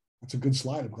 Well, that's a good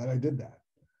slide. I'm glad I did that.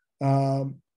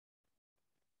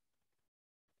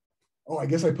 Oh, I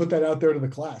guess I put that out there to the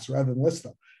class rather than list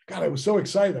them. God, I was so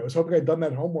excited. I was hoping I'd done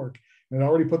that homework and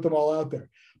already put them all out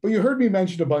there. But you heard me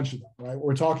mention a bunch of them, right?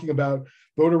 We're talking about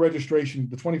voter registration.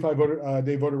 The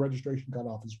 25-day voter registration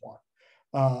cutoff is one.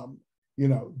 You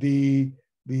know, the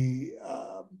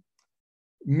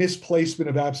misplacement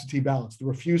of absentee ballots, the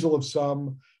refusal of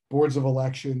some boards of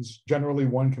elections, generally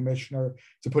one commissioner,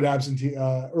 to put absentee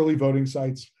early voting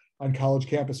sites on college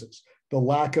campuses, the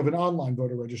lack of an online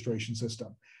voter registration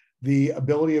system, the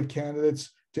ability of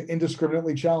candidates to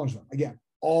indiscriminately challenge them. Again,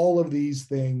 all of these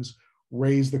things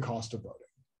raise the cost of voting.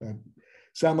 And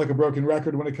sound like a broken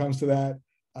record when it comes to that,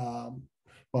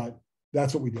 but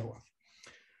that's what we deal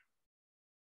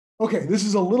with. Okay, this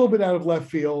is a little bit out of left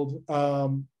field,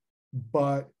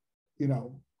 but you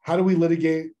know, how do we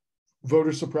litigate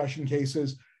voter suppression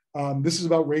cases? This is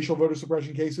about racial voter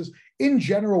suppression cases. In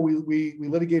general, we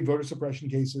litigate voter suppression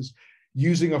cases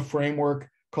using a framework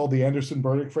called the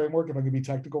Anderson-Burdick framework, if I can be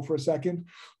technical for a second,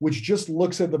 which just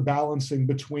looks at the balancing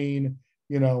between,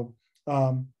 you know,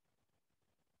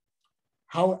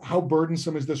 how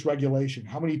burdensome is this regulation?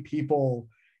 How many people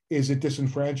is it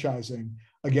disenfranchising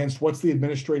against what's the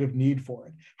administrative need for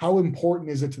it? How important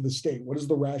is it to the state? What is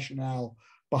the rationale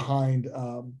behind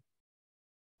the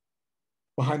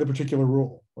particular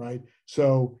rule, right?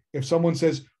 So if someone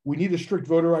says, we need a strict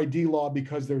voter ID law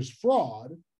because there's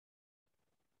fraud,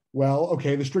 well,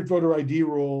 okay, the strict voter ID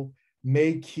rule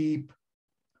may keep,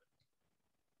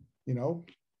 you know,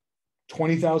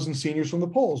 20,000 seniors from the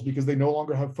polls because they no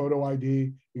longer have photo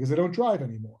ID because they don't drive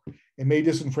anymore. It may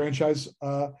disenfranchise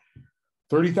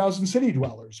 30,000 city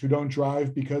dwellers who don't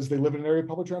drive because they live in an area of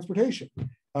public transportation.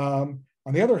 On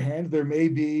the other hand, there may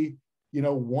be, you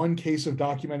know, one case of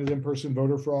documented in-person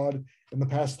voter fraud in the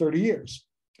past 30 years.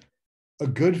 a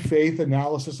good faith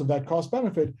analysis of that cost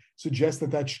benefit suggests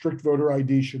that that strict voter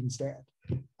ID shouldn't stand.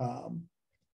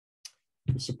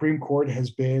 The Supreme Court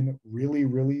has been really,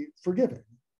 really forgiving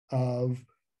of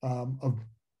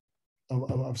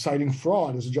citing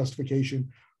fraud as a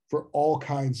justification for all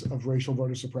kinds of racial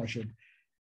voter suppression.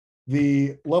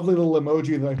 The lovely little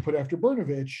emoji that I put after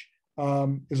Brnovich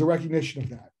is a recognition of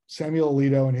that. Samuel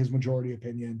Alito, in his majority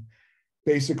opinion,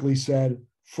 basically said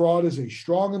fraud is a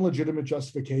strong and legitimate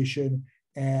justification,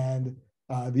 and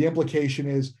the implication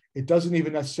is it doesn't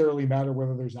even necessarily matter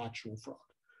whether there's actual fraud.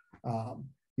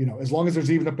 As long as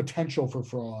there's even a potential for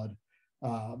fraud,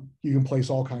 you can place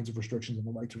all kinds of restrictions on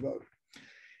the right to vote.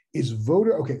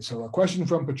 So a question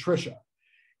from Patricia.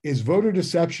 Is voter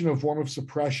deception a form of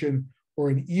suppression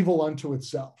or an evil unto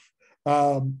itself?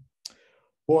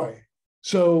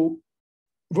 So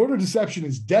voter deception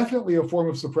is definitely a form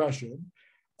of suppression.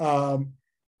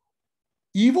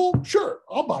 Evil? Sure,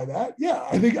 I'll buy that. Yeah,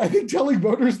 I think telling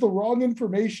voters the wrong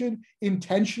information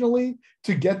intentionally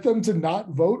to get them to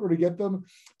not vote or to get them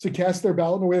to cast their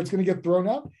ballot in a way that's going to get thrown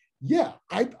out. Yeah,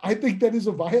 I think that is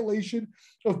a violation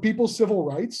of people's civil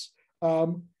rights. I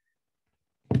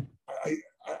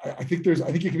think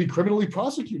it can be criminally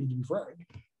prosecuted, to be frank.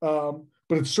 But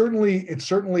it's certainly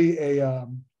a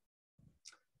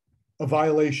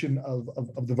violation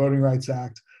of the Voting Rights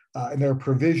Act. And there are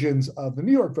provisions of the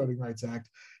New York Voting Rights Act,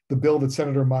 the bill that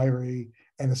Senator Myrie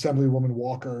and Assemblywoman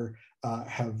Walker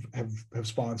have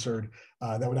sponsored,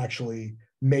 that would actually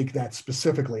make that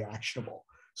specifically actionable.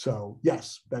 So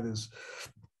yes, that is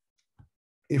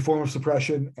a form of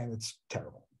suppression, and it's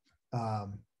terrible.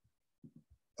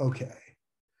 Okay.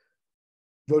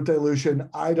 Vote dilution.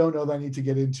 I don't know that I need to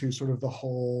get into sort of the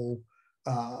whole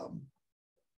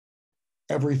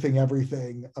everything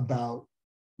about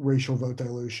racial vote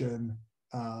dilution,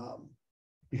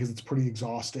 because it's pretty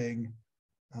exhausting.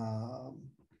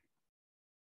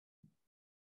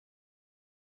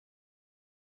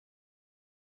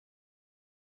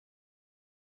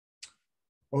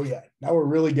 Oh yeah, now we're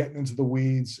really getting into the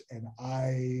weeds, and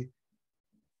I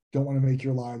don't want to make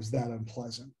your lives that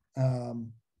unpleasant.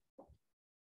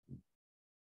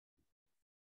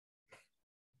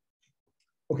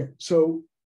 Okay, so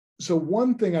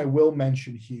one thing I will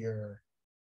mention here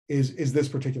is this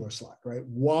particular slide, right?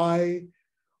 Why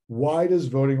does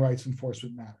voting rights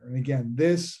enforcement matter? And again,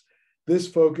 this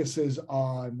focuses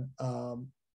on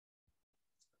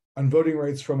voting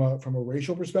rights from a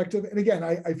racial perspective. And again,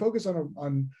 I focus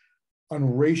on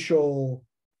racial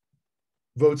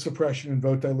vote suppression and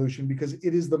vote dilution because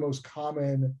it is the most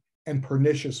common and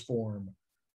pernicious form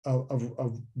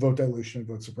of vote dilution and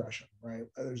vote suppression, right?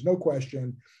 There's no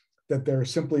question that there are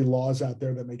simply laws out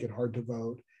there that make it hard to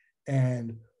vote,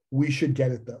 and we should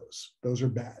get at those. Those are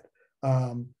bad.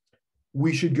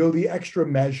 We should go the extra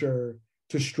measure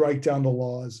to strike down the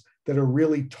laws that are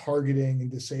really targeting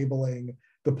and disabling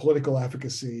the political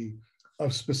efficacy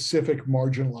of specific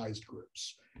marginalized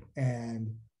groups.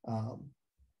 And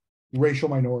racial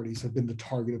minorities have been the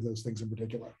target of those things in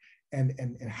particular.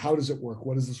 And how does it work?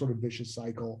 What is the sort of vicious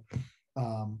cycle,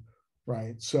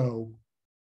 right? So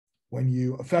when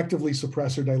you effectively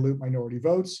suppress or dilute minority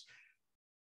votes,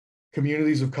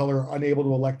 communities of color are unable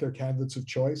to elect their candidates of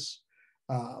choice.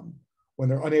 When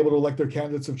they're unable to elect their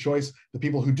candidates of choice, the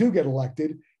people who do get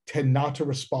elected tend not to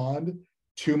respond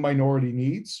to minority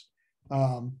needs.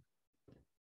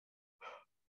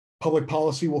 Public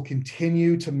policy will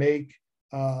continue to make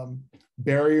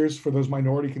barriers for those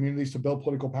minority communities to build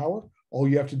political power. All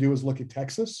you have to do is look at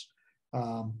Texas,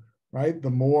 right? The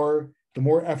more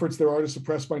efforts there are to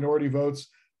suppress minority votes,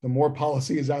 the more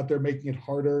policy is out there making it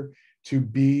harder to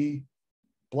be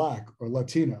Black or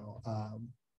Latino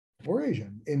or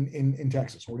Asian in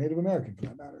Texas, or Native American for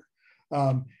that matter.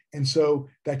 And so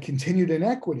that continued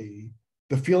inequity,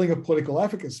 the feeling of political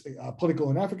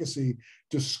inefficacy,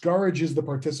 discourages the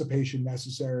participation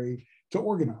necessary to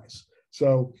organize.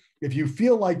 So if you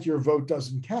feel like your vote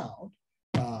doesn't count,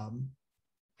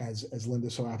 as Linda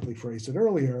so aptly phrased it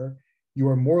earlier, you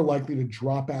are more likely to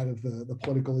drop out of the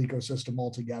political ecosystem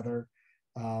altogether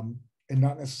and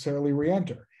not necessarily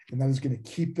re-enter. And that is going to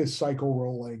keep this cycle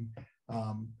rolling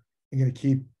and going to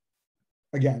keep,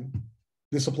 again,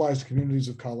 this applies to communities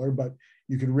of color, but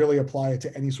you can really apply it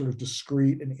to any sort of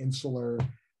discrete and insular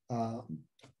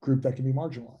group that can be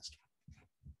marginalized.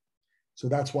 So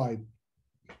that's why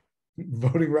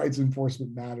voting rights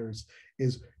enforcement matters.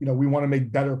 Is, we want to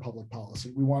make better public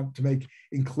policy. We want to make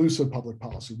inclusive public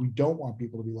policy. We don't want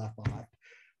people to be left behind.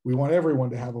 We want everyone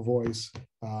to have a voice.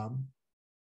 And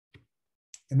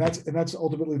that's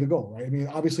ultimately the goal, right? I mean,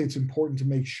 obviously it's important to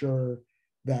make sure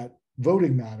that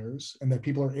voting matters and that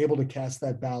people are able to cast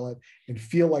that ballot and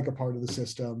feel like a part of the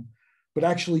system, but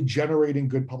actually generating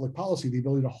good public policy, the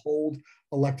ability to hold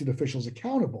elected officials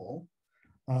accountable,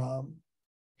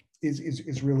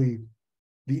 is really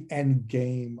the end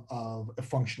game of a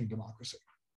functioning democracy.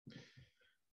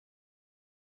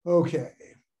 Okay,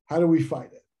 how do we fight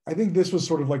it? I think this was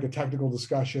sort of like a technical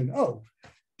discussion. Oh,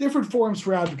 different forums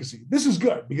for advocacy. This is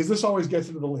good because this always gets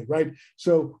into the league, right?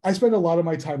 So I spend a lot of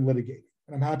my time litigating,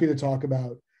 and I'm happy to talk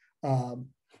about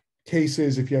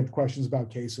cases if you have questions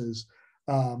about cases.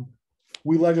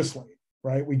 We legislate,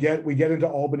 right? We get into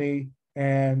Albany,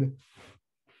 and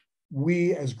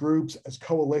we as groups, as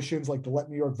coalitions like the Let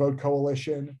New York Vote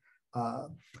Coalition, the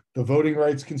Voting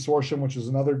Rights Consortium, which is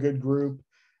another good group,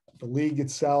 the league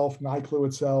itself, NICLU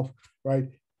itself, right?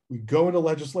 We go into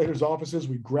legislators' offices,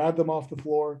 we grab them off the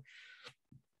floor,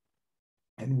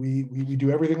 and we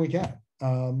do everything we can.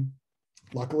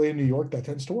 Luckily in New York, that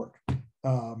tends to work.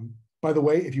 By the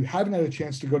way, if you haven't had a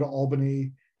chance to go to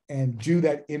Albany and do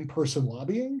that in-person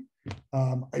lobbying,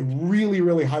 I really,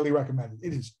 really highly recommend it.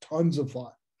 It is tons of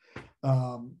fun.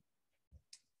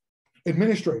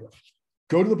 Administrative,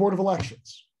 go to the Board of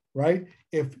Elections, right?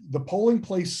 If the polling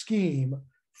place scheme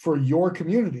for your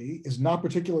community is not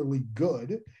particularly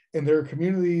good, and there are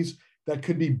communities that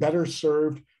could be better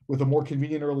served with a more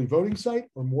convenient early voting site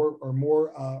or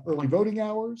more early voting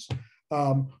hours,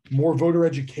 more voter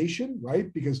education,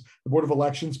 right? Because the Board of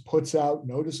Elections puts out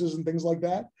notices and things like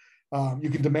that.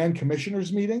 You can demand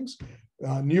commissioners meetings.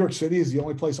 New York City is the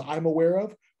only place I'm aware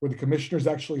of where the commissioners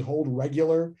actually hold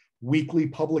regular weekly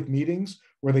public meetings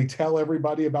where they tell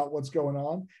everybody about what's going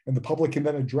on, and the public can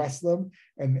then address them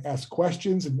and ask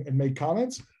questions and make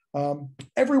comments.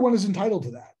 Everyone is entitled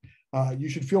to that. You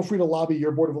should feel free to lobby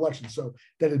your Board of Elections. So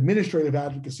that administrative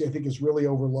advocacy, I think, is really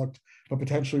overlooked, but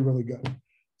potentially really good.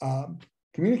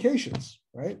 Communications,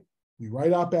 right? We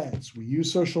write op-eds, we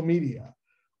use social media,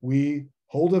 we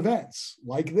hold events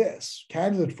like this,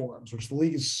 candidate forums, which the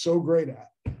league is so great at.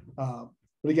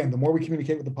 But again, the more we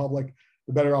communicate with the public,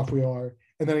 the better off we are.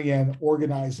 And then again,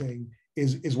 organizing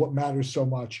is what matters so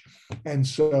much. And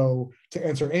so to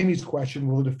answer Amy's question,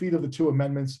 will the defeat of the 2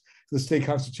 amendments to the state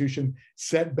constitution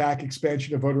set back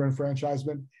expansion of voter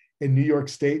enfranchisement in New York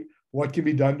State? What can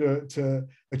be done to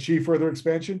achieve further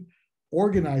expansion?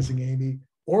 Organizing, Amy,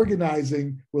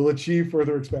 organizing will achieve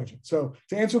further expansion. So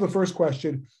to answer the first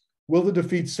question, will the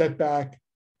defeat set back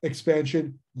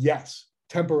expansion? Yes,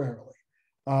 temporarily.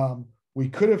 We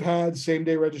could have had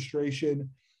same-day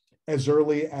registration as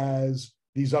early as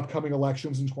these upcoming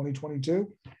elections in 2022.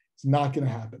 It's not going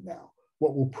to happen now.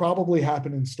 What will probably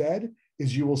happen instead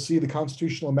is you will see the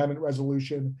constitutional amendment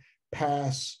resolution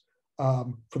pass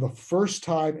for the first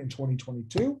time in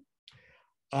 2022.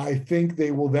 I think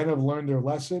they will then have learned their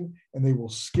lesson and they will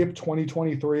skip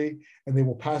 2023 and they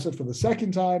will pass it for the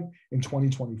second time in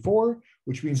 2024,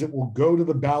 which means it will go to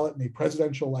the ballot in a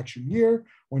presidential election year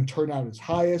when turnout is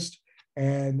highest.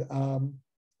 And,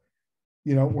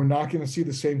 we're not going to see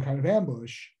the same kind of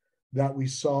ambush that we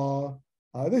saw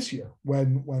this year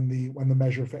when the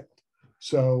measure failed.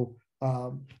 So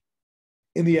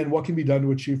in the end, what can be done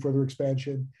to achieve further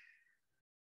expansion?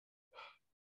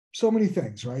 So many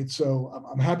things, right? So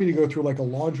I'm happy to go through like a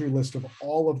laundry list of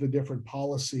all of the different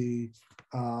policy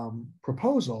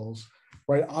proposals,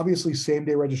 right? Obviously,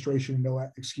 same-day registration, no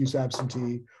excuse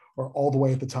absentee are all the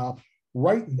way at the top.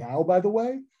 Right now, by the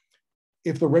way,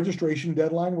 if the registration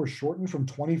deadline were shortened from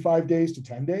 25 days to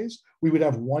 10 days, we would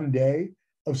have 1 day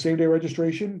of same-day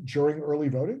registration during early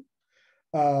voting.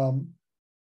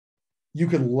 You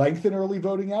could lengthen early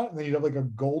voting out, and then you'd have like a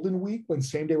golden week when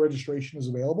same-day registration is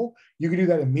available. You could do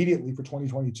that immediately for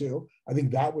 2022. I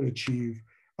think that would achieve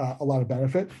a lot of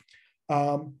benefit.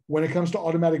 When it comes to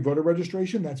automatic voter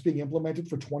registration, that's being implemented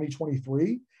for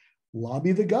 2023.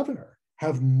 Lobby the governor.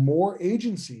 Have more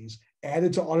agencies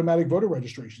added to automatic voter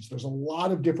registrations. There's a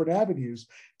lot of different avenues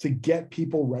to get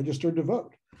people registered to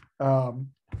vote.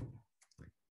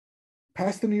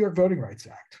 Pass the New York Voting Rights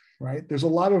Act. Right? There's a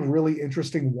lot of really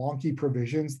interesting wonky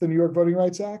provisions, the New York Voting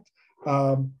Rights Act.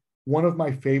 One of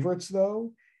my favorites,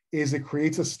 though, is it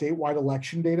creates a statewide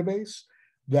election database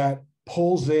that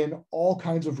pulls in all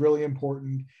kinds of really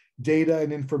important data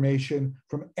and information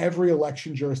from every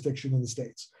election jurisdiction in the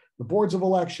states, the boards of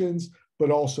elections, but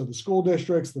also the school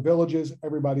districts, the villages,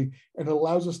 everybody. And it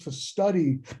allows us to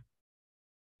study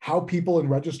how people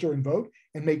register and vote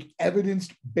and make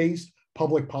evidence-based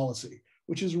public policy,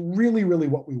 which is really, really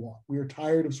what we want. We are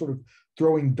tired of sort of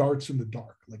throwing darts in the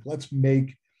dark. Like, let's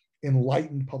make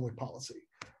enlightened public policy.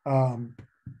 I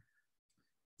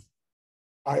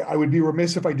would be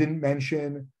remiss if I didn't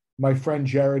mention my friend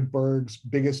Jared Berg's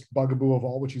biggest bugaboo of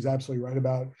all, which he's absolutely right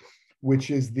about, which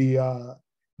is the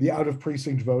out of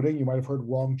precinct voting. You might have heard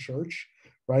wrong church,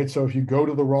 right? So if you go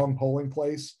to the wrong polling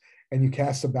place and you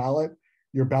cast a ballot,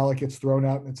 your ballot gets thrown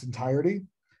out in its entirety.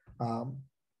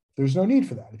 There's no need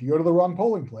for that. If you go to the wrong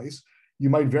polling place, you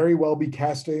might very well be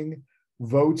casting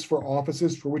votes for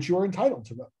offices for which you are entitled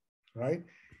to vote, right?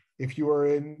 If you are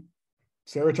in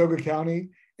Saratoga County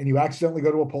and you accidentally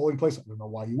go to a polling place, I don't know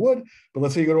why you would, but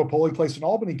let's say you go to a polling place in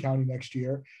Albany County next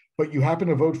year, but you happen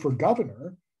to vote for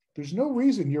governor, there's no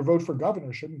reason your vote for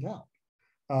governor shouldn't count,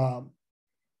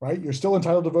 right? You're still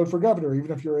entitled to vote for governor,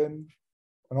 even if you're in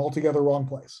an altogether wrong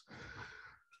place.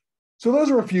 So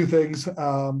those are a few things.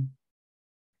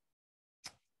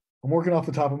 I'm working off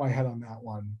the top of my head on that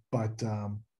one, but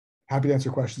happy to answer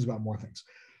questions about more things.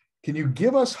 Can you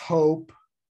give us hope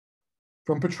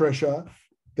from Patricia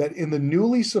that in the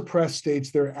newly suppressed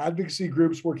states, there are advocacy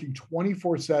groups working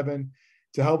 24/7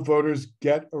 to help voters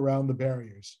get around the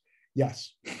barriers?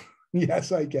 Yes,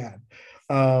 yes, I can.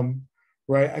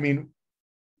 Right, I mean,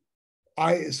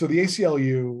 so the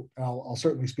ACLU, I'll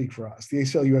certainly speak for us. The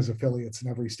ACLU has affiliates in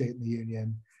every state in the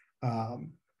union.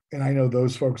 And I know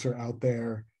those folks are out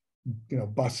there,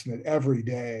 busting it every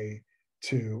day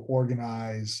to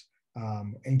organize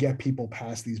and get people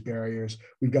past these barriers.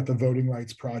 We've got the Voting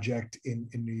Rights Project in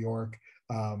New York,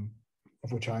 of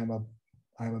which I am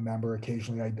a member.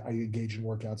 Occasionally I engage in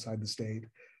work outside the state,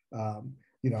 and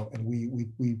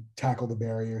we tackle the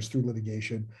barriers through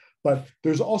litigation. But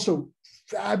there's also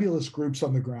fabulous groups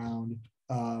on the ground,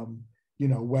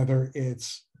 whether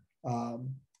it's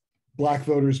Black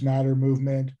Voters Matter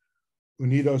movement,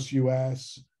 Unidos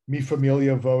US, Mi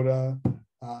Familia Vota,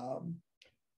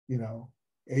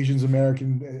 Asians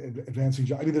American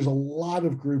Advancing. I mean, there's a lot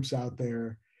of groups out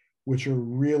there which are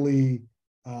really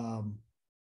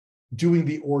doing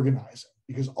the organizing,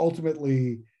 because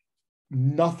ultimately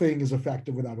nothing is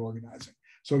effective without organizing.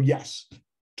 So yes,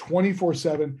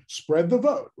 24/7, spread the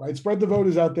vote, right? Spread the Vote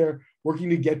is out there working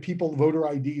to get people voter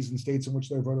IDs in states in which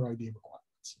there are voter ID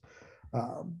requirements.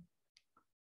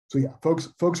 So yeah,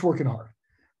 folks working hard.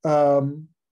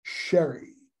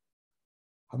 Sherry,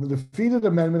 on the defeated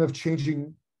amendment of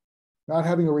changing, not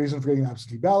having a reason for getting an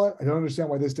absentee ballot, I don't understand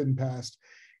why this didn't pass.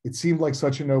 It seemed like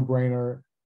such a no-brainer.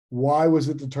 Why was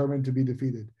it determined to be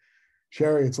defeated?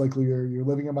 Sherry, it's likely you're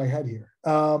living in my head here.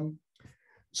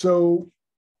 So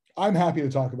I'm happy to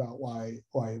talk about why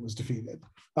it was defeated.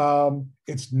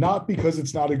 It's not because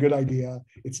it's not a good idea.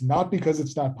 It's not because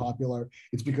it's not popular.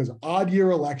 It's because odd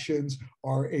year elections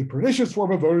are a pernicious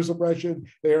form of voter suppression.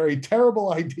 They are a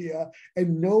terrible idea,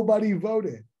 and nobody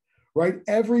voted, right?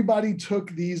 Everybody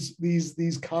took these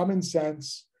common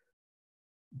sense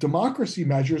democracy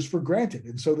measures for granted.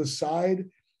 And so the side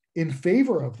in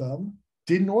favor of them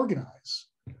didn't organize.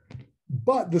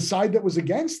 But the side that was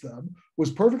against them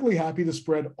was perfectly happy to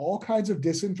spread all kinds of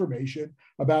disinformation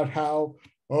about how,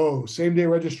 same-day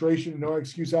registration and no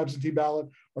excuse absentee ballot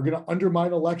are going to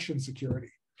undermine election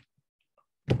security.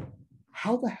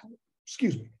 How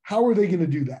are they going to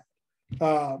do that?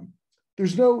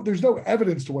 There's no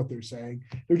evidence to what they're saying.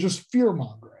 They're just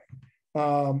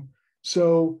fear-mongering.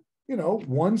 So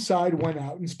one side went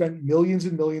out and spent millions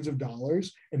and millions of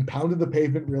dollars and pounded the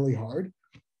pavement really hard,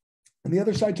 and the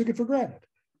other side took it for granted.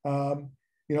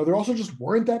 There also just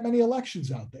weren't that many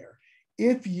elections out there.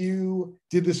 If you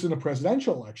did this in a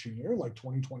presidential election year, like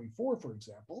 2024, for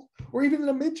example, or even in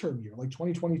a midterm year, like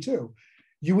 2022,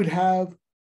 you would have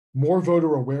more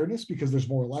voter awareness because there's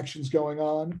more elections going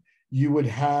on. You would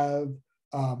have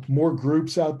more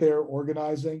groups out there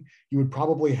organizing. You would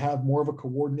probably have more of a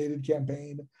coordinated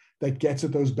campaign that gets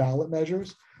at those ballot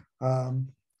measures.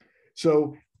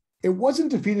 So it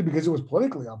wasn't defeated because it was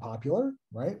politically unpopular,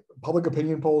 right? Public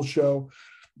opinion polls show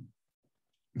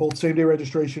both same-day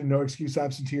registration and no excuse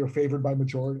absentee are favored by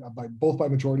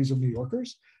majorities of New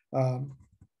Yorkers.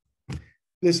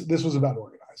 This was about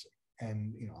organizing,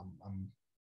 and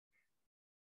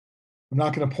I'm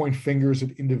not going to point fingers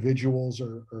at individuals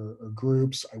or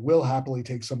groups. I will happily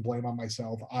take some blame on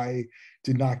myself. I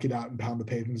did not get out and pound the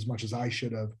pavement as much as I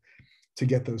should have to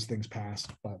get those things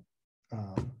passed, but.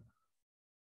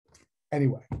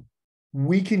 Anyway,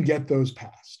 we can get those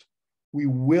passed. We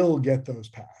will get those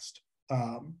passed.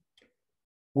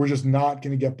 We're just not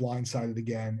going to get blindsided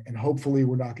again. And hopefully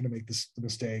we're not going to make the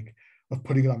mistake of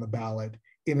putting it on the ballot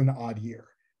in an odd year.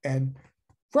 And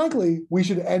frankly, we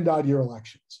should end odd year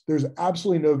elections. There's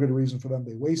absolutely no good reason for them.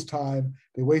 They waste time.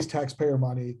 They waste taxpayer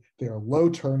money. They are low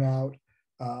turnout.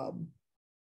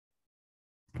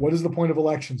 What is the point of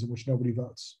elections in which nobody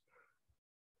votes?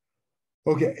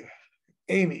 Okay.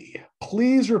 Amy,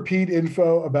 please repeat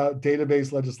info about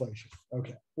database legislation.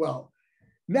 Okay, well,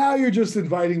 now you're just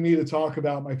inviting me to talk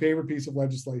about my favorite piece of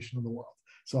legislation in the world.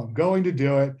 So I'm going to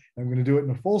do it. I'm going to do it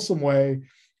in a fulsome way.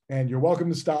 And you're welcome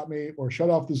to stop me or shut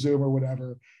off the Zoom or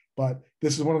whatever. But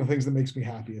this is one of the things that makes me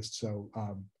happiest. So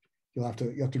you'll have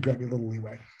to grant me a little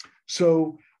leeway.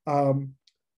 So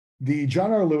the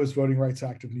John R. Lewis Voting Rights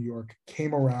Act of New York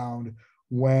came around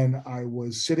when I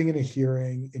was sitting in a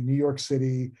hearing in New York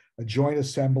City, a joint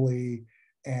assembly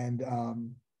and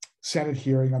Senate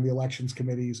hearing on the elections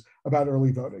committees about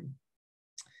early voting.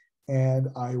 And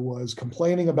I was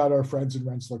complaining about our friends in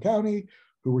Rensselaer County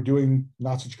who were doing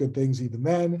not such good things even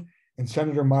then. And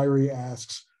Senator Myrie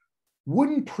asks,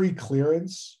 wouldn't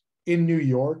pre-clearance in New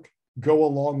York go a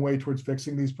long way towards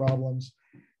fixing these problems?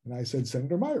 And I said,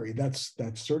 Senator Myrie,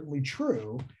 that's certainly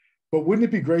true, but wouldn't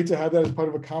it be great to have that as part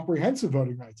of a comprehensive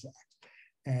Voting Rights Act?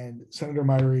 And Senator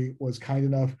Myrie was kind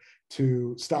enough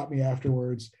to stop me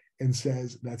afterwards and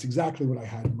says, that's exactly what I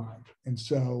had in mind. And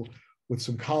so with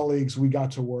some colleagues, we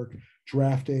got to work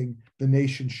drafting the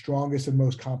nation's strongest and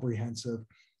most comprehensive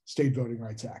State Voting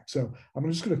Rights Act. So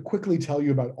I'm just going to quickly tell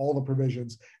you about all the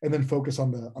provisions and then focus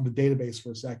on the database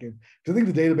for a second, because I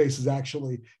think the database is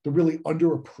actually the really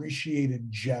underappreciated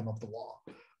gem of the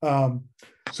law.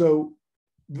 So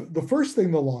the first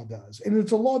thing the law does, and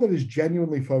it's a law that is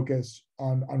genuinely focused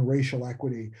on racial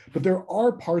equity, but there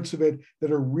are parts of it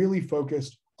that are really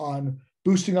focused on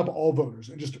boosting up all voters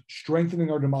and just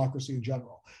strengthening our democracy in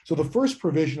general. So the first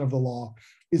provision of the law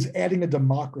is adding a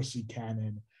democracy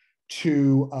canon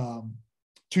to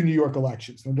New York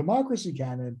elections. The democracy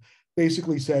canon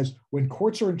basically says when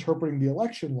courts are interpreting the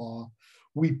election law,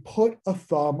 we put a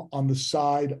thumb on the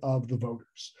side of the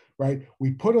voters, right?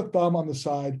 We put a thumb on the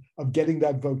side of getting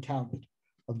that vote counted,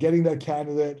 of getting that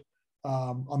candidate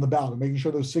on the ballot, and making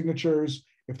sure those signatures,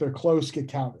 if they're close, get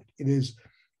counted. It is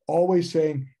always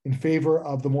saying in favor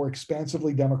of the more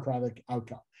expansively democratic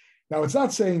outcome. Now, it's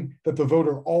not saying that the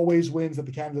voter always wins, that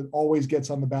the candidate always gets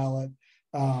on the ballot,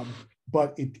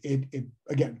 but it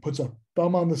again puts a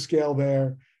thumb on the scale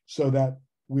there so that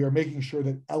we are making sure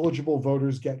that eligible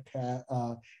voters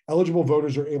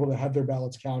are able to have their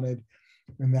ballots counted,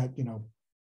 and that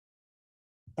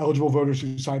eligible voters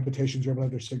who sign petitions are able to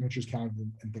have their signatures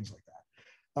counted and things like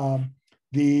that.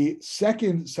 The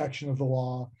second section of the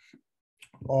law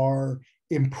are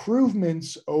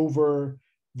improvements over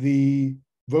the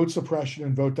vote suppression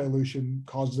and vote dilution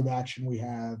causes of action we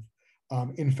have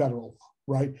in federal law,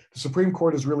 right? The Supreme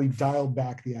Court has really dialed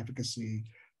back the efficacy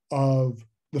of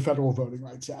the Federal Voting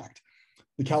Rights Act.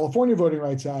 The California Voting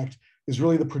Rights Act is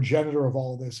really the progenitor of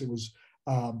all of this. It was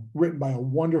written by a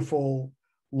wonderful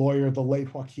lawyer, the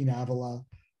late Joaquin Avila,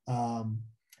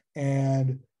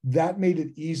 and that made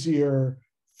it easier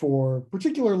for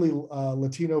particularly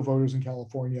Latino voters in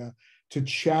California to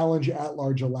challenge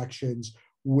at-large elections,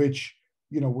 which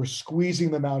were squeezing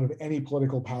them out of any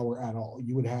political power at all.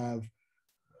 You would have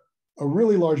a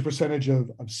really large percentage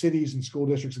of cities and school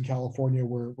districts in California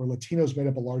where Latinos made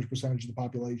up a large percentage of the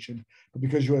population, but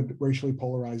because you had racially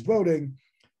polarized voting,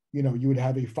 you would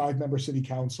have a 5-member city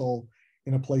council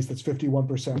in a place that's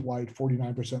 51% white,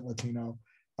 49% Latino,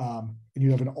 and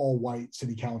you'd have an all-white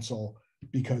city council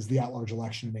because the at-large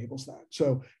election enables that.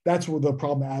 So that's what the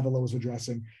problem Avila was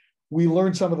addressing. We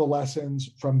learned some of the lessons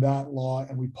from that law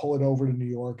and we pull it over to New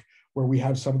York, where we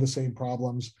have some of the same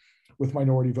problems with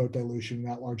minority vote dilution and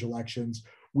at-large elections.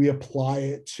 We apply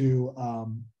it to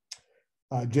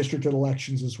districted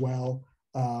elections as well.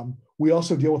 We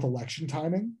also deal with election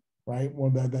timing, right?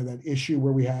 That issue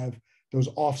where we have those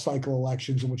off-cycle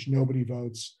elections in which nobody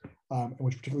votes, and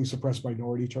which particularly suppress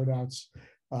minority turnouts.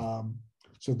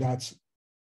 So that's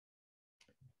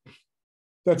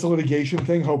a litigation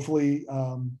thing. Hopefully,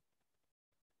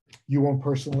 you won't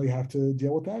personally have to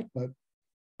deal with that, but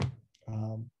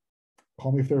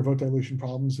call me if there are vote dilution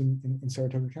problems in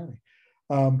Saratoga County.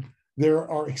 There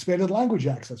are expanded language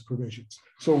access provisions.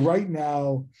 So right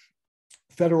now,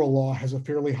 federal law has a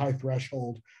fairly high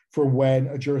threshold for when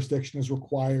a jurisdiction is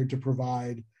required to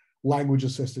provide language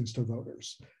assistance to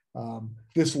voters.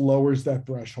 This lowers that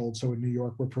threshold. So in New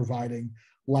York, we're providing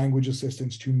language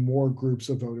assistance to more groups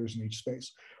of voters in each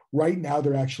space. Right now,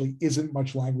 there actually isn't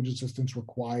much language assistance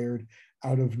required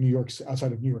outside of New York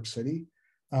City.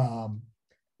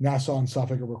 Nassau and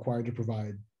Suffolk are required to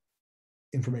provide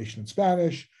information in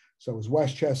Spanish. So is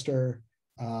Westchester.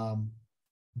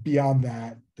 Beyond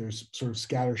that, there's sort of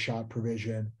scattershot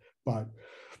provision, but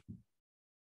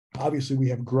obviously we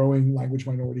have growing language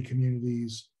minority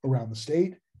communities around the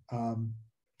state, and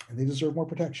they deserve more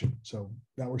protection. So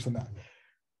that works on that.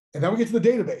 And then we get to the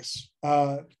database.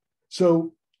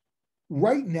 So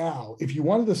right now, if you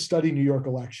wanted to study New York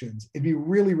elections, it'd be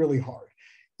really, really hard.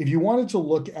 If you wanted to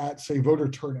look at, say, voter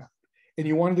turnout, and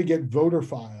you wanted to get voter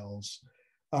files,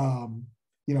 if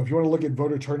you want to look at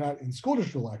voter turnout in school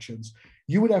district elections,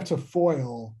 you would have to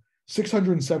FOIL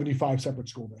 675 separate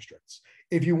school districts.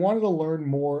 If you wanted to learn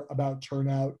more about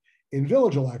turnout in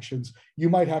village elections, you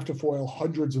might have to FOIL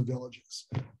hundreds of villages.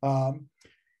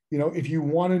 If you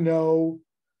want to know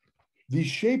the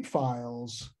shape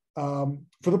files for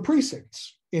the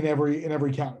precincts in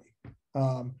every county,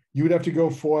 you would have to go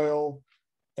FOIL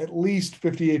at least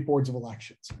 58 boards of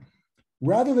elections.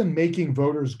 Rather than making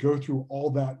voters go through all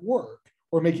that work,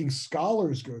 or making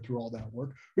scholars go through all that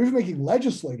work, or even making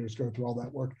legislators go through all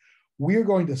that work, we are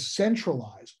going to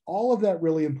centralize all of that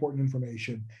really important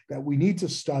information that we need to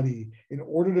study in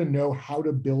order to know how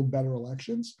to build better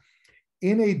elections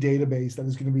in a database that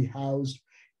is going to be housed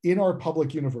in our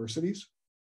public universities.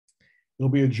 It'll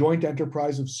be a joint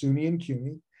enterprise of SUNY and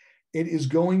CUNY. It is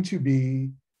going to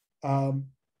be,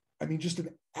 just an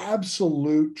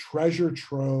absolute treasure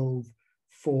trove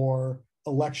for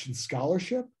election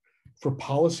scholarship, for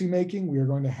policymaking. We are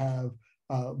going to have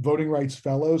voting rights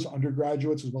fellows,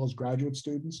 undergraduates, as well as graduate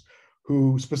students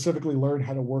who specifically learn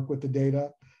how to work with the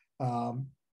data.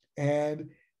 And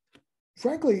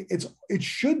frankly, it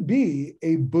should be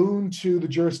a boon to the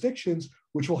jurisdictions,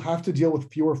 which will have to deal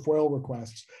with fewer FOIL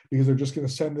requests because they're just going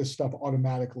to send this stuff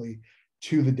automatically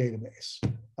to the database.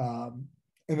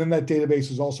 And then that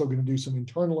database is also going to do some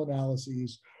internal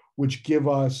analyses, which give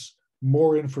us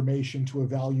more information to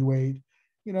evaluate,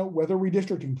 whether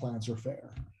redistricting plans are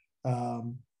fair,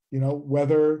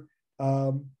 whether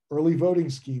early voting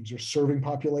schemes are serving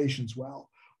populations well,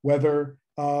 whether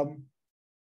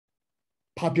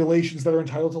populations that are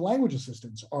entitled to language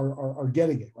assistance are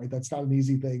getting it, right? That's not an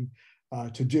easy thing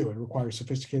to do. It requires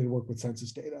sophisticated work with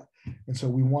census data. And so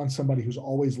we want somebody who's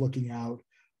always looking out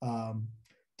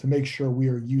to make sure we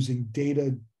are using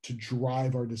data to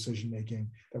drive our decision-making,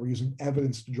 that we're using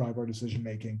evidence to drive our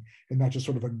decision-making, and not just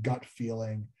sort of a gut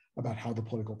feeling about how the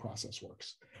political process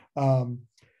works.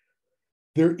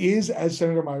 There is, as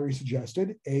Senator Myrie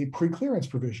suggested, a pre-clearance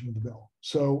provision in the bill.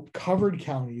 So covered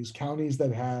counties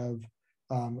that have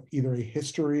either a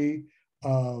history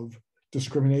of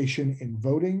discrimination in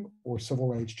voting or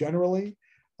civil rights generally,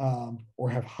 or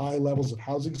have high levels of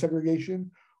housing segregation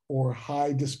or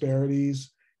high disparities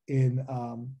in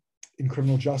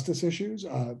criminal justice issues,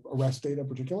 arrest data in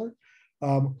particular,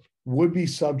 would be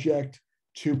subject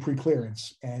to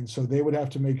pre-clearance. And so they would have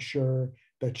to make sure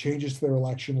that changes to their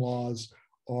election laws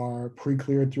are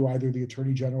pre-cleared through either the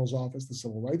Attorney General's office, the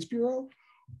Civil Rights Bureau,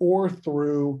 or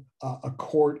through a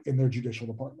court in their judicial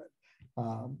department.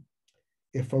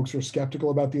 If folks are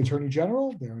skeptical about the Attorney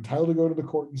General, they're entitled to go to the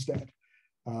court instead.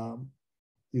 The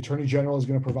Attorney General is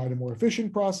going to provide a more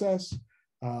efficient process.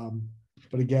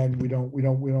 But again, we don't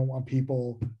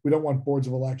want boards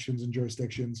of elections and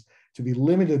jurisdictions to be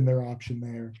limited in their option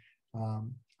there.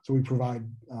 So we provide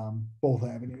both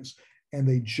avenues, and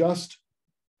they just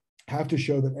have to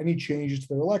show that any changes to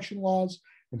their election laws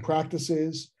and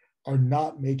practices are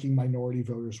not making minority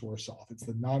voters worse off. It's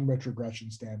the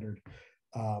non-retrogression standard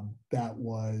that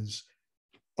was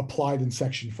applied in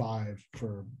Section 5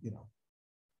 for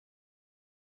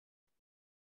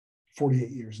 48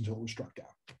 years until it was struck down.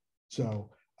 So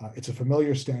it's a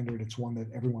familiar standard. It's one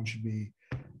that everyone should be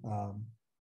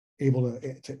able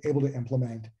to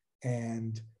implement,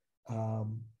 and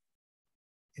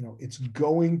it's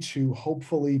going to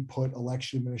hopefully put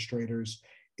election administrators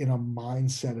in a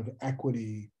mindset of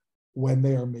equity when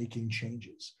they are making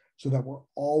changes, so that we're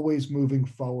always moving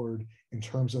forward in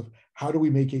terms of how do we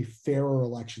make a fairer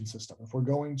election system. If we're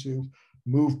going to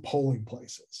move polling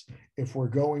places, if we're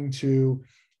going to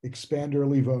expand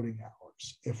early voting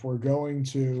hours, if we're going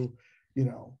to,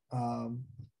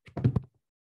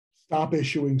 stop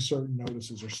issuing certain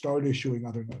notices or start issuing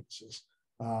other notices,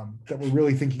 that we're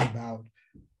really thinking about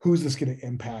who's this going to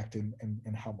impact and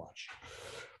how much.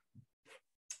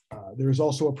 There is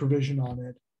also a provision on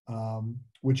it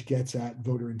which gets at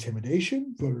voter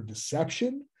intimidation, voter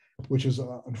deception, which is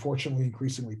unfortunately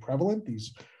increasingly prevalent.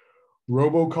 These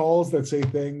robocalls that say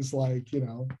things like,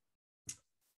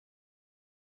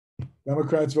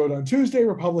 Democrats vote on Tuesday,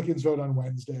 Republicans vote on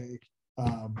Wednesday.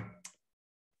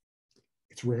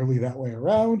 It's rarely that way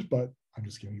around, but I'm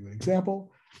just giving you an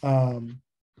example. For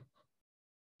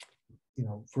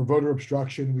voter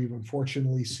obstruction, we've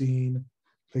unfortunately seen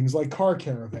things like car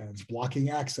caravans blocking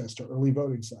access to early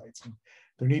voting sites. And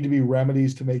there need to be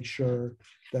remedies to make sure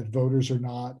that voters are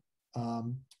not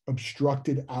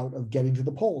obstructed out of getting to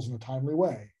the polls in a timely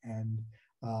way, and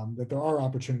that there are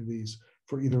opportunities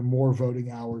for either more voting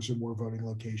hours or more voting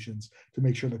locations to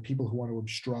make sure that people who want to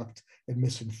obstruct and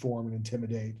misinform and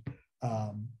intimidate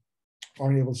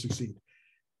aren't able to succeed.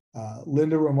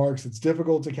 Linda remarks, it's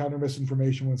difficult to counter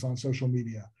misinformation when it's on social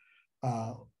media.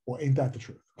 Well, ain't that the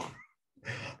truth?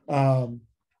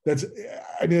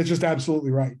 It's just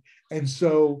absolutely right. And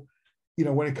so,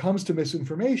 when it comes to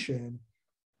misinformation,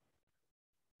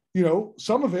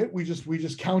 some of it, we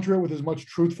just counter it with as much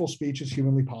truthful speech as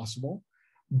humanly possible,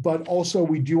 but also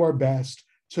we do our best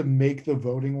to make the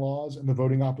voting laws and the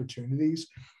voting opportunities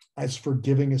as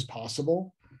forgiving as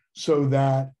possible so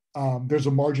that there's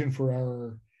a margin for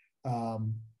error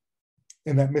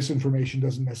and that misinformation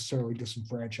doesn't necessarily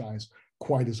disenfranchise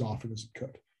quite as often as it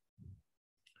could.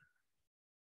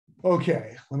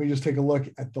 Okay, let me just take a look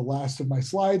at the last of my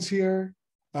slides here.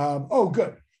 Oh,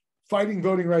 good. Fighting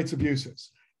voting rights abuses.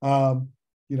 I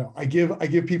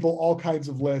give people all kinds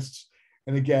of lists.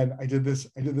 And again, I did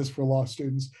this for law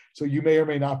students. So you may or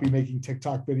may not be making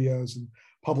TikTok videos and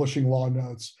publishing law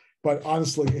notes. But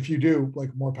honestly, if you do,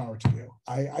 like, more power to you.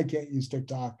 I can't use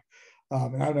TikTok.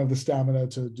 And I don't have the stamina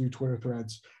to do Twitter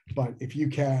threads, but if you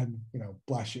can,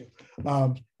 bless you.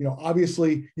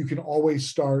 Obviously you can always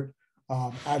start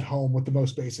at home with the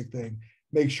most basic thing.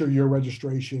 Make sure your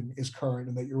registration is current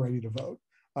and that you're ready to vote.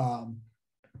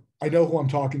 I know who I'm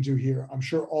talking to here. I'm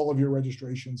sure all of your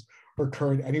registrations are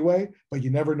current anyway, but you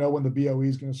never know when the BOE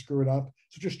is going to screw it up.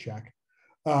 So just check.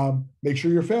 Make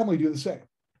sure your family do the same.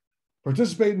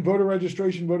 Participate in voter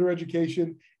registration, voter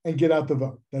education, and get out the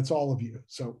vote. That's all of you.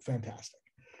 So fantastic.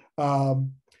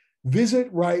 Visit,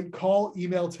 write, call,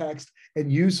 email, text,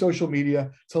 and use social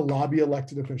media to lobby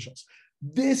elected officials.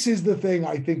 This is the thing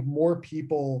I think more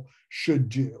people should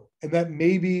do. And that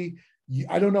maybe,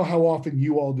 I don't know how often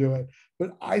you all do it,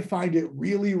 but I find it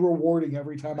really rewarding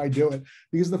every time I do it.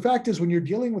 Because the fact is, when you're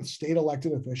dealing with state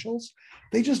elected officials,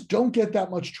 they just don't get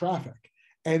that much traffic.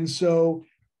 And so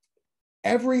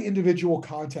every individual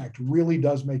contact really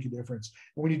does make a difference.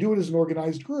 And when you do it as an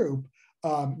organized group,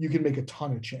 you can make a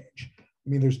ton of change. I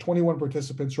mean, there's 21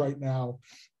 participants right now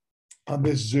on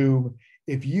this Zoom.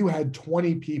 If you had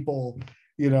 20 people,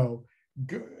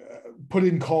 put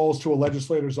in calls to a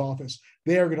legislator's office,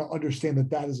 they are going to understand that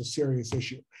that is a serious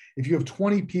issue. If you have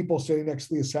 20 people sitting next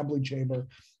to the assembly chamber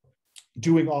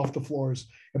doing off the floors,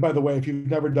 and by the way, if you've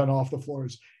never done off the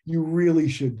floors, you really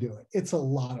should do it. It's a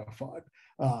lot of fun.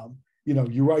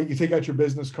 You take out your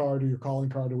business card or your calling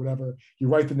card or whatever, you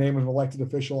write the name of an elected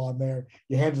official on there,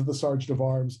 you hand it to the Sergeant of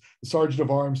Arms. The Sergeant of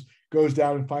Arms goes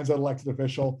down and finds that elected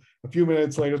official. A few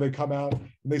minutes later, they come out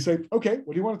and they say, okay,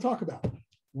 what do you want to talk about?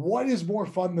 What is more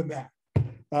fun than that?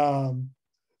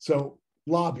 So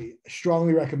lobby,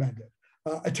 strongly recommend it.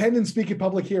 Attend and speak at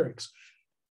public hearings.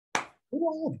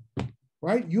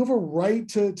 Right? You have a right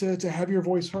to have your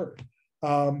voice heard.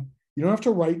 You don't have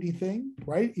to write anything,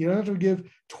 right? You don't have to give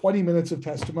 20 minutes of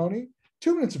testimony.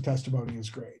 2 minutes of testimony is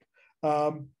great.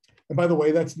 And by the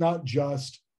way, that's not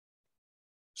just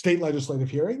state legislative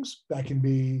hearings. That can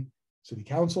be city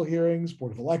council hearings,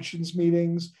 board of elections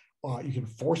meetings. You can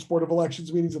force board of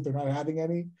elections meetings if they're not having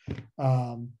any.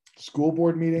 School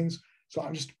board meetings. So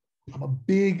I'm a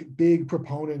big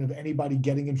proponent of anybody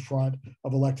getting in front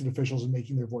of elected officials and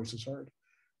making their voices heard.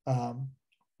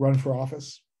 Run for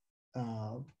office.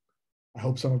 I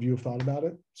hope some of you have thought about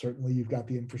it. Certainly you've got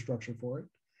the infrastructure for it.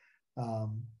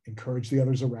 Encourage the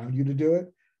others around you to do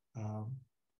it.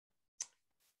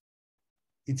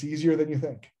 It's easier than you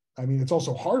think. I mean, it's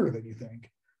also harder than you think,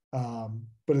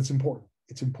 but it's important.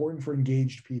 It's important for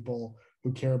engaged people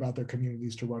who care about their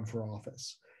communities to run for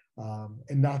office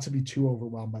and not to be too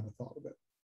overwhelmed by the thought of it.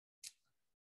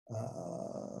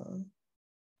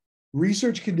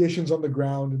 Research conditions on the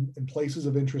ground and places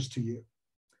of interest to you.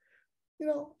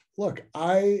 Look,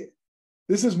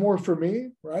 this is more for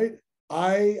me, right?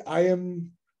 I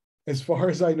am, as far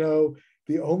as I know,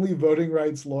 the only voting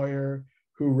rights lawyer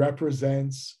who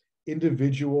represents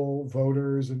individual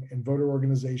voters and voter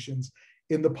organizations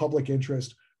in the public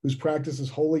interest, whose practice is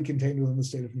wholly contained within the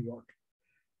state of New York.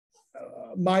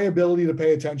 My ability to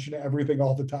pay attention to everything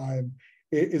all the time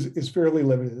is fairly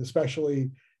limited,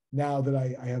 especially now that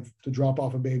I have to drop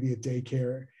off a baby at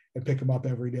daycare and pick him up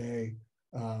every day.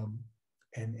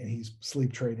 And he's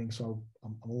sleep training, so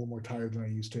I'm a little more tired than I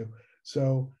used to.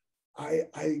 So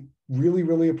I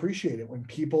really appreciate it when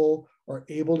people are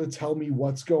able to tell me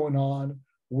what's going on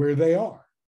where they are.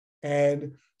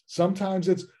 And sometimes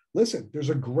it's, listen, there's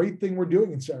a great thing we're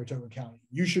doing in Saratoga County.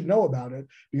 You should know about it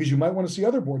because you might want to see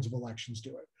other boards of elections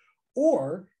do it.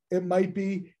 Or it might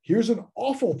be, here's an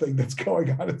awful thing that's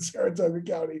going on in Saratoga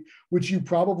County, which you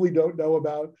probably don't know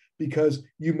about because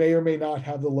you may or may not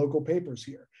have the local papers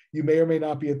here. you may or may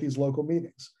not be at these local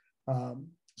meetings.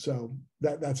 So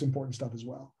that's important stuff as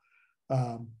well.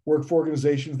 Work for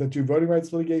organizations that do voting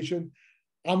rights litigation.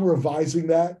 I'm revising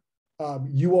that.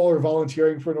 You all are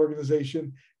volunteering for an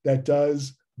organization that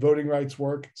does voting rights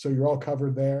work, so you're all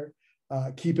covered there.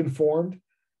 Keep informed.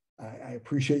 I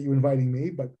appreciate you inviting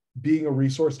me, but being a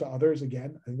resource to others,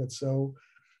 again, I think that's so,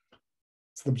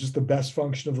 just the best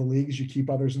function of the league is you keep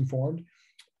others informed.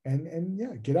 And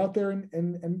yeah, get out there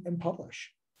and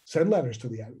publish. Send letters to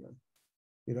the editor.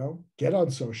 You know, get on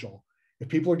social. If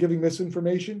people are giving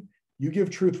misinformation, you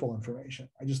give truthful information.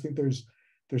 I just think there's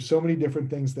so many different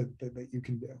things that you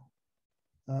can do.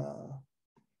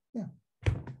 Yeah,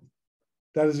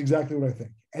 that is exactly what I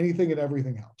think. Anything and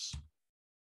everything helps.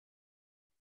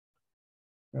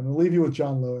 I'm going to leave you with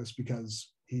John Lewis because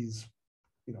he's,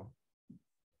 you know,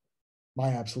 my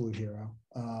absolute hero.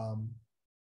 I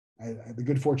had the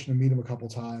good fortune to meet him a couple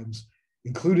times,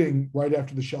 including right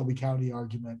after the Shelby County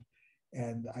argument.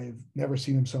 And I've never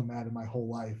seen him so mad in my whole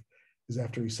life as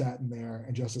after he sat in there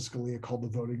and Justice Scalia called the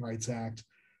Voting Rights Act,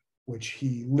 which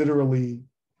he literally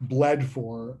bled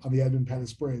for on the Edmund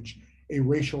Pettus Bridge, a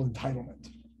racial entitlement.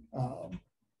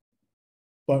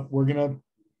 But we're gonna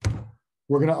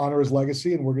honor his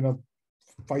legacy and we're gonna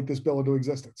fight this bill into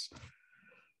existence.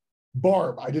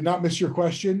 Barb, I did not miss your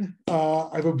question.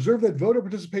 I've observed that voter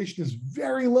participation is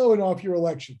very low in off-year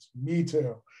elections. Me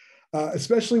too,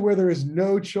 especially where there is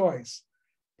no choice.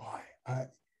 Boy,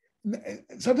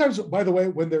 sometimes, by the way,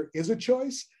 when there is a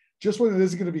choice, just when it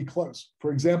isn't going to be close.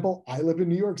 For example, I live in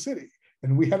New York City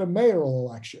and we had a mayoral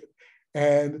election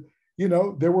and, you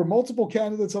know, there were multiple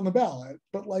candidates on the ballot,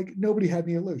 but like nobody had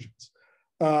any illusions.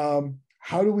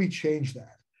 How do we change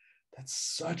that? That's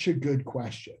such a good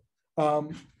question.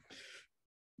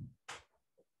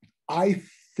 I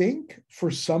think for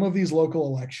some of these local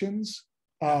elections,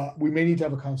 we may need to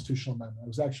have a constitutional amendment. I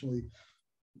was actually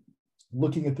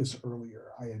looking at this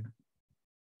earlier. I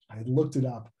had looked it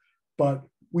up, but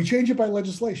we change it by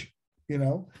legislation, you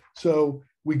know? So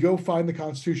we go find the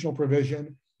constitutional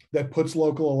provision that puts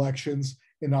local elections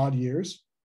in odd years.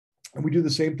 And we do the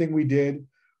same thing we did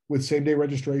with same-day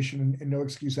registration and no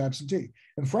excuse absentee.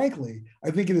 And frankly,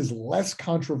 I think it is less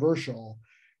controversial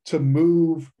to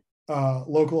move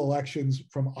local elections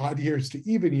from odd years to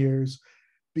even years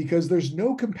because there's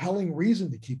no compelling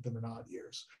reason to keep them in odd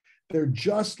years. They're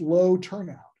just low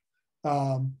turnout.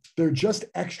 They're just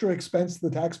extra expense to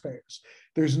the taxpayers.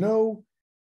 There's no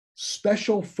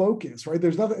special focus, right?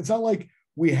 There's nothing, it's not like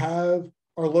we have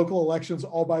our local elections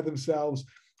all by themselves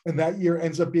and that year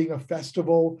ends up being a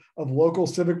festival of local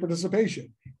civic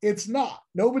participation. It's not.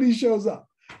 Nobody shows up.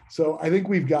 So I think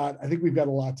we've got a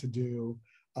lot to do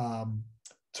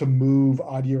to move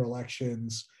odd year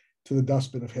elections to the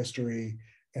dustbin of history.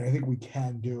 And I think we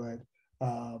can do it.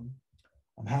 I'm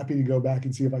happy to go back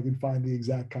and see if I can find the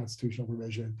exact constitutional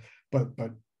provision, but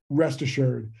rest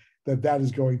assured that that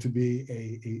is going to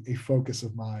be a focus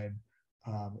of mine,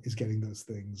 is getting those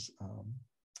things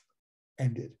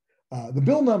ended. The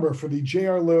bill number for the John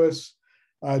R. Lewis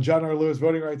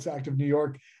Voting Rights Act of New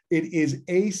York, it is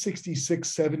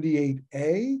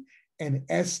A6678A and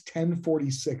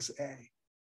S1046A.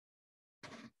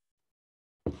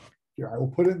 Here, I will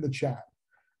put it in the chat.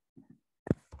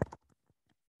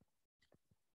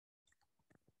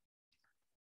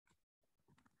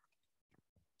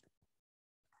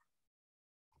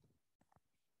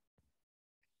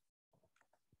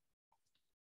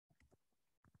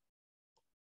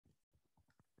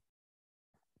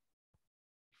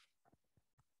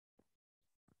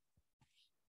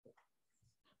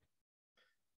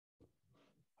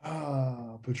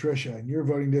 Patricia, in your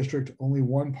voting district, only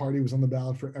one party was on the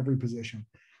ballot for every position.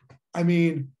 I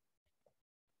mean,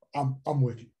 I'm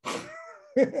with you.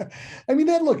 I mean,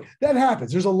 that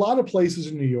happens. There's a lot of places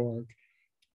in New York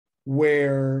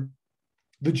where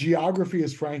the geography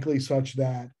is frankly such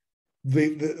that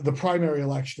the primary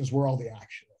election is where all the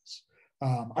action is.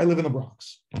 I live in the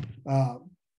Bronx.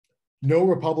 No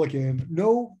Republican,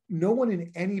 no one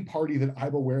in any party that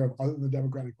I'm aware of other than the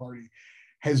Democratic Party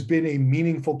has been a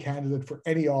meaningful candidate for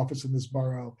any office in this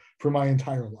borough for my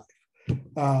entire life.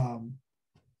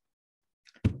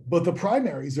 But the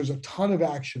primaries, there's a ton of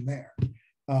action there.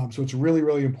 So it's really,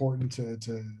 really important to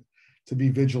be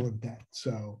vigilant then.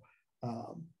 So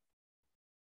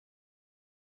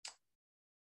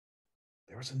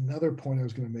there was another point I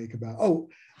was going to make about,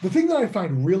 the thing that I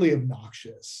find really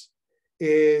obnoxious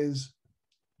is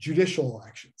judicial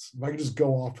elections. If I could just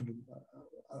go off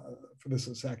for this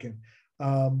a second.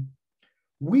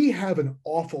 We have an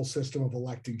awful system of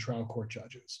electing trial court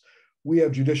judges. We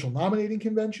have judicial nominating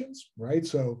conventions, right?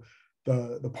 So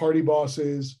the party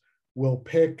bosses will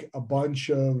pick a bunch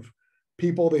of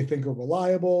people they think are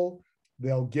reliable.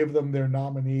 They'll give them their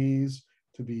nominees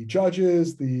to be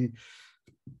judges. The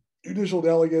judicial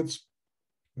delegates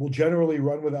will generally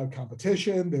run without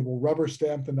competition. They will rubber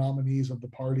stamp the nominees of the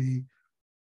party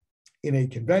in a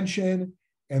convention.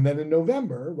 And then in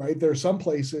November, right, there are some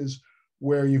places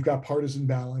where you've got partisan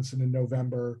balance, and in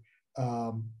November,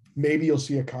 maybe you'll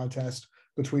see a contest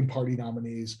between party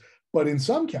nominees. But in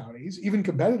some counties, even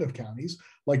competitive counties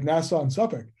like Nassau and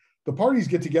Suffolk, the parties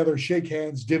get together, shake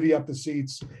hands, divvy up the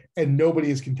seats, and nobody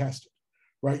is contested,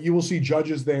 right? You will see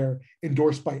judges there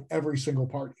endorsed by every single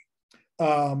party.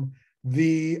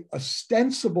 The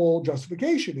ostensible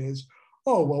justification is,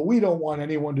 oh, well, we don't want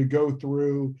anyone to go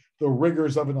through the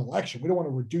rigors of an election. We don't want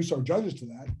to reduce our judges to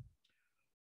that.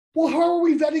 Well, how are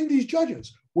we vetting these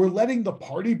judges? We're letting the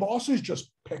party bosses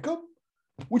just pick them,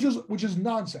 which is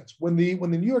nonsense. When the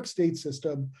New York State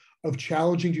system of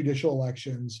challenging judicial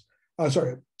elections, when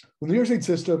the New York State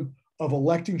system of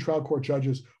electing trial court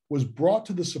judges was brought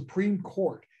to the Supreme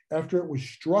Court after it was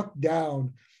struck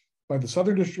down by the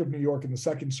Southern District of New York and the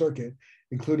Second Circuit,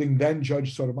 including then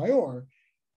Judge Sotomayor,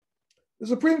 the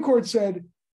Supreme Court said,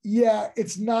 yeah,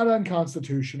 it's not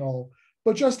unconstitutional,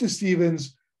 but Justice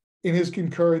Stevens, in his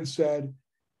concurrence, said,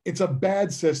 it's a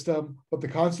bad system, but the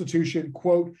Constitution,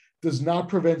 quote, does not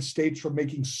prevent states from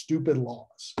making stupid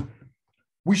laws.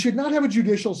 We should not have a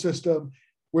judicial system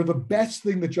where the best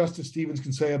thing that Justice Stevens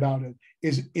can say about it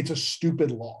is it's a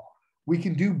stupid law. We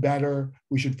can do better.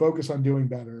 We should focus on doing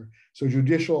better. So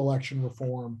judicial election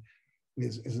reform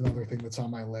is another thing that's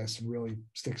on my list and really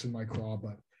sticks in my craw,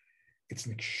 but it's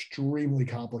an extremely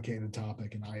complicated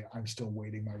topic, and I'm still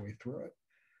wading my way through it.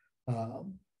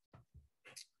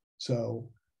 So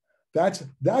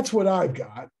that's what I've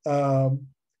got.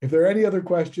 If there are any other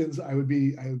questions, I would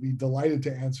be delighted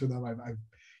to answer them.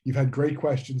 You've had great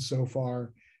questions so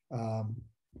far, and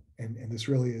this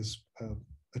really is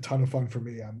a ton of fun for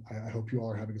me. I hope you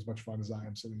all are having as much fun as I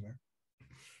am sitting there.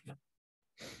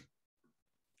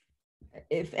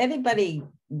 If anybody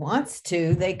wants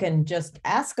to, they can just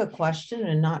ask a question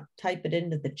and not type it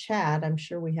into the chat. I'm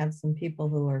sure we have some people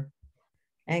who are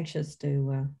anxious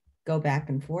to go back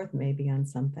and forth maybe on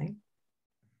something.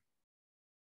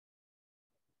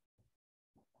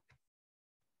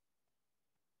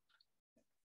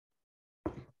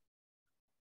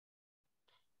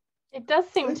 It does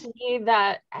seem to me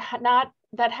that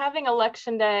having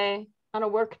election day on a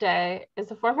work day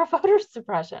is a form of voter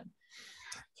suppression.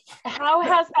 How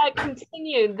has that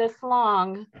continued this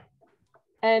long?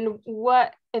 And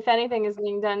what, if anything, is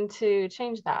being done to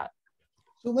change that?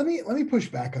 So let me push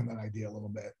back on that idea a little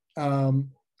bit.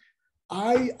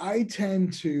 I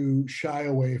tend to shy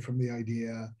away from the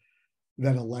idea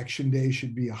that election day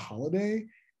should be a holiday,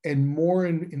 and more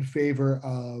in favor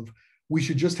of we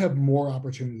should just have more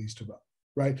opportunities to vote,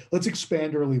 right? Let's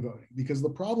expand early voting, because the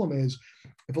problem is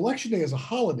if election day is a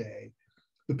holiday,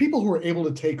 the people who are able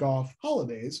to take off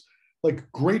holidays, like,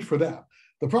 great for them.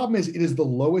 The problem is it is the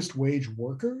lowest wage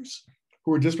workers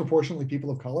who are disproportionately people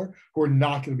of color who are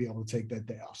not going to be able to take that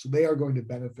day off. So they are going to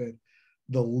benefit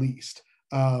the least.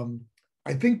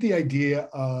 I think the idea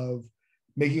of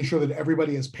making sure that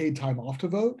everybody has paid time off to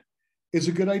vote is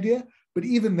a good idea, but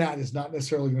even that is not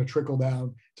necessarily going to trickle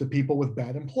down to people with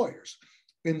bad employers.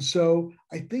 And so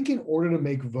I think in order to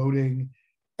make voting,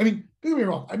 I mean, don't get me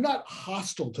wrong, I'm not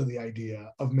hostile to the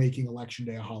idea of making election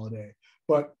day a holiday,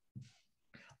 but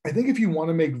I think if you want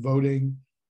to make voting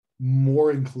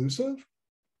more inclusive,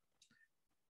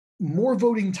 more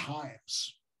voting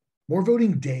times, more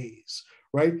voting days,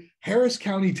 right? Harris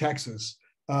County, Texas,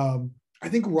 I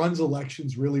think runs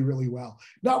elections really, really well.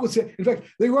 Notwithstanding, in fact,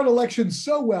 they run elections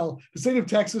so well, the state of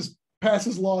Texas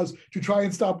passes laws to try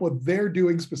and stop what they're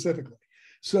doing specifically.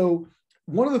 So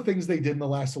one of the things they did in the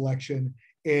last election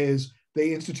is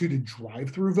they instituted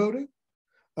drive-through voting,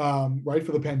 right,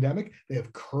 for the pandemic. They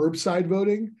have curbside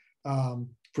voting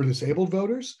for disabled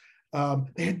voters.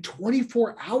 They had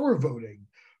 24-hour voting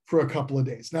for a couple of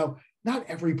days. Now, not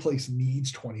every place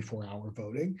needs 24-hour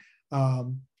voting.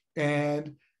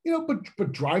 And, you know,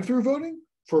 but drive-through voting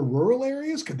for rural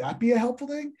areas, could that be a helpful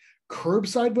thing?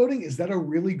 Curbside voting, is that a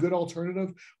really good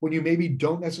alternative when you maybe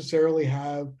don't necessarily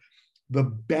have the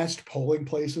best polling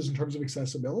places in terms of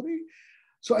accessibility?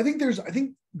 So I think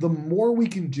the more we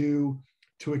can do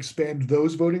to expand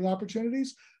those voting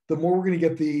opportunities, the more we're going to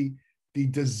get the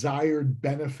desired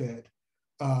benefit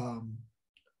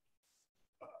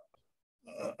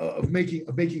of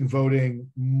making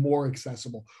voting more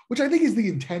accessible, which I think is the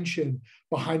intention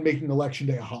behind making Election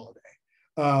Day a holiday.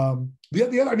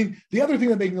 The other thing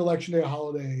that making Election Day a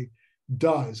holiday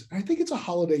does, and I think it's a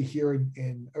holiday here or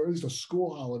at least a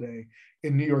school holiday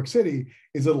in New York City,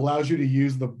 is it allows you to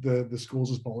use the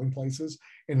schools as polling places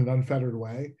in an unfettered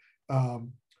way,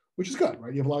 which is good,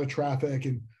 right? You have a lot of traffic,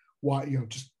 and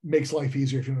just makes life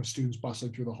easier if you don't have students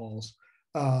bustling through the halls.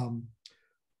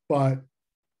 But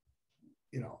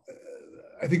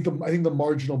I think the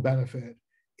marginal benefit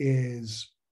is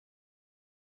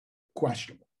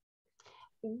questionable.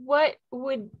 What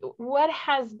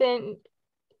has been,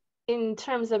 in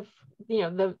terms of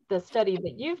the study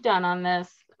that you've done on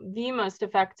this, the most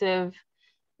effective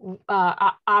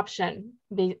option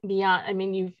beyond? I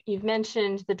mean, you've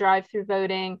mentioned the drive-through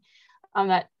voting. I'm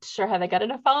not sure how they got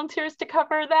enough volunteers to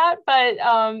cover that, but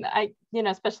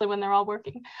especially when they're all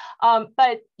working.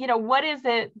 But what is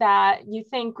it that you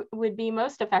think would be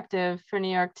most effective for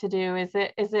New York to do? Is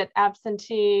it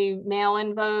absentee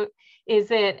mail-in vote? Is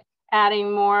it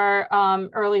adding more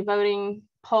early voting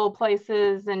poll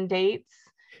places and dates?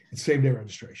 It's same-day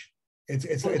registration.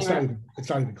 It's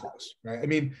not even close, right? I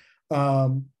mean,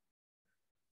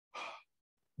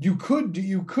 you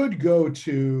could go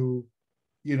to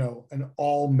an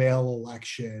all-mail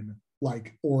election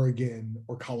like Oregon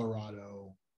or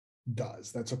Colorado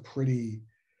does. That's a pretty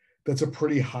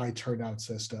high turnout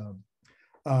system.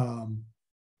 I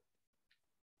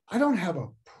don't have a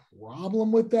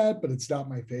problem with that, but it's not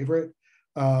my favorite.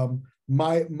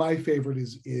 My favorite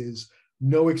is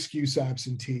no excuse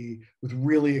absentee with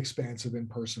really expansive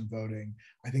in-person voting.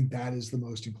 I think that is the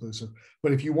most inclusive.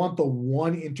 But if you want the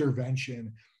one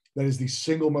intervention that is the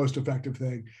single most effective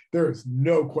thing, there is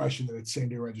no question that it's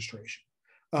same-day registration.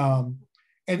 And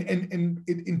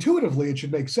intuitively, it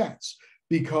should make sense,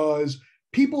 because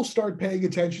people start paying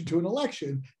attention to an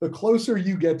election the closer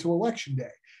you get to election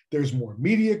day. There's more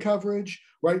media coverage,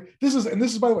 right? This is,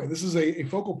 by the way, this is a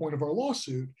focal point of our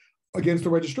lawsuit against the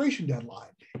registration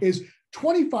deadline, is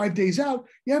 25 days out,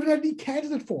 you haven't had any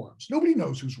candidate forums. Nobody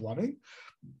knows who's running.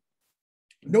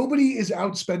 Nobody is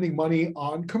out spending money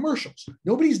on commercials.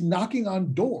 Nobody's knocking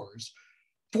on doors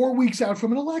 4 weeks out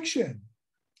from an election.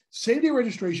 Same-day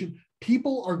registration,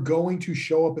 people are going to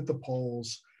show up at the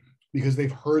polls because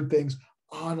they've heard things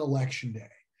on election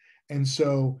day. And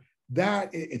so that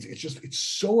it's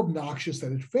so obnoxious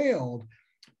that it failed,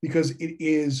 because it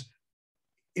is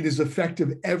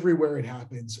effective everywhere it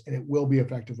happens, and it will be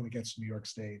effective when it gets to New York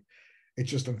State.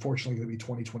 It's just unfortunately going to be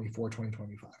 2024,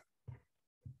 2025.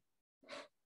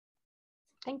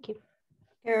 Thank you.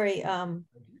 Carrie, I'm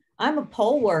a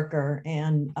poll worker,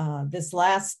 and this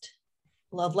last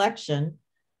election,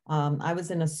 I was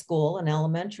in a school, an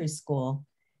elementary school,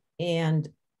 and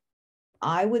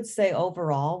I would say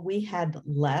overall, we had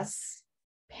less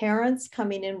parents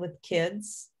coming in with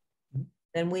kids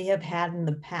than we have had in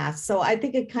the past. So I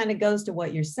think it kind of goes to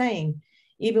what you're saying.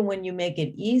 Even when you make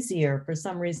it easier, for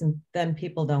some reason, then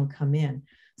people don't come in.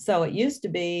 So it used to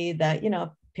be that,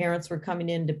 parents were coming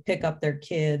in to pick up their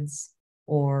kids,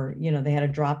 or, they had to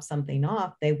drop something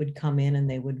off, they would come in and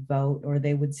they would vote, or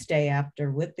they would stay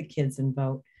after with the kids and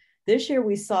vote. This year,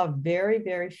 we saw very,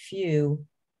 very few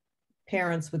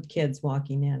parents with kids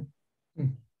walking in.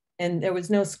 And there was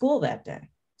no school that day.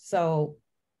 So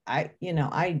I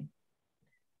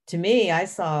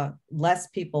saw less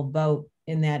people vote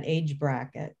in that age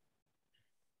bracket.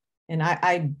 And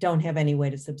I don't have any way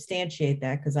to substantiate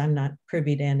that, because I'm not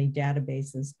privy to any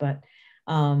databases, but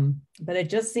it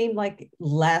just seemed like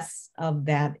less of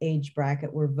that age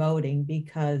bracket were voting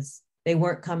because they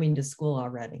weren't coming to school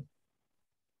already.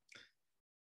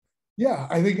 Yeah,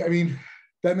 I mean,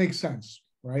 that makes sense,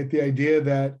 right? The idea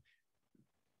that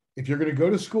if you're going to go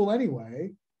to school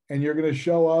anyway, and you're going to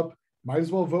show up, might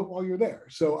as well vote while you're there.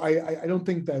 So I don't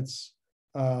think that's,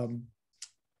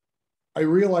 I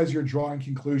realize you're drawing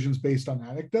conclusions based on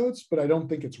anecdotes, but I don't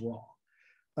think it's wrong.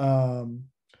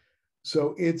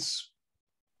 So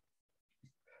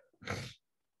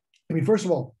first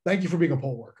of all, thank you for being a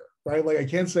poll worker, right? Like, I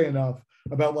can't say enough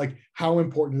about like how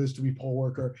important it is to be poll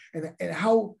worker, and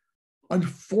how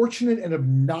unfortunate and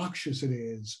obnoxious it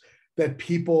is that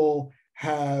people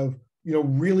have,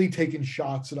 really taken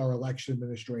shots at our election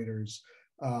administrators,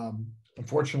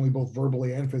 unfortunately, both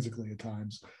verbally and physically at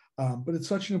times. But it's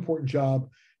such an important job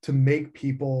to make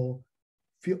people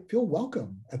feel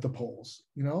welcome at the polls.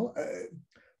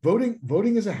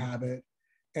 Voting is a habit,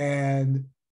 and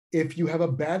if you have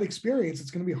a bad experience,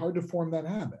 it's going to be hard to form that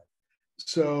habit.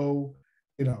 So,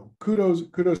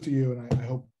 kudos to you, and I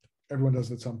hope everyone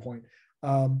does it at some point.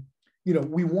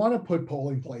 We want to put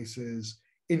polling places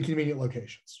in convenient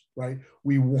locations, right?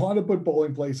 We want to put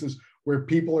polling places where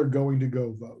people are going to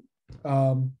go vote.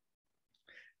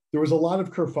 There was a lot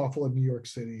of kerfuffle in New York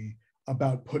City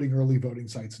about putting early voting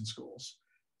sites in schools.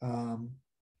 I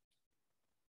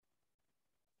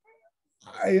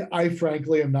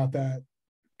frankly am not that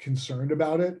concerned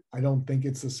about it. I don't think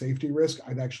it's a safety risk.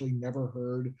 I've actually never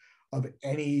heard of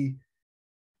any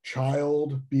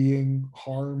child being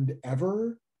harmed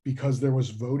ever because there was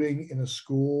voting in a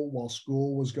school while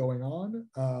school was going on.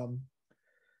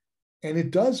 And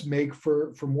it does make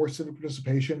for more civic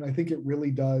participation. I think it really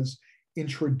does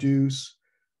introduce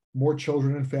more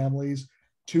children and families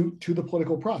to the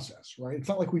political process, right? It's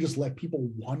not like we just let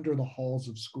people wander the halls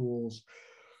of schools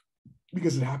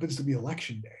because it happens to be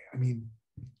election day. I mean,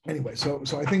 anyway, so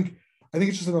I think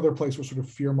it's just another place where sort of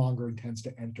fear mongering tends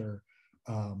to enter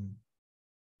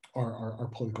our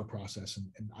political process,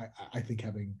 and I think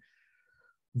having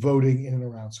voting in and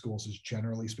around schools is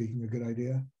generally speaking a good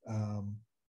idea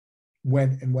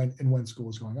when school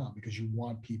is going on, because you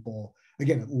want people,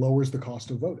 again, it lowers the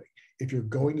cost of voting. If you're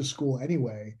going to school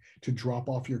anyway to drop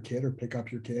off your kid or pick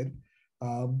up your kid,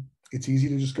 it's easy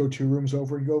to just go 2 rooms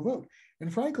over and go vote.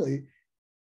 And frankly,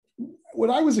 when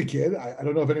I was a kid, I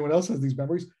don't know if anyone else has these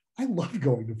memories, I loved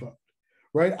going to vote,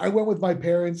 right? I went with my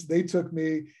parents, they took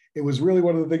me. It was really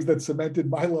one of the things that cemented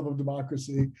my love of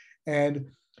democracy.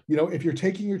 And, you know, if you're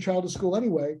taking your child to school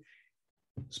anyway,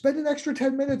 spend an extra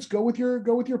 10 minutes, go with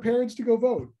your parents to go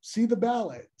vote, see the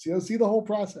ballots, you know, see the whole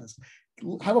process,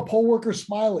 have a poll worker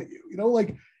smile at you, you know,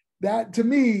 like that. To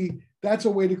me, that's a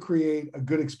way to create a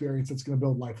good experience that's going to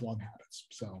build lifelong habits.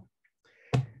 So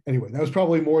anyway, that was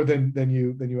probably more than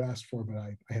you asked for, but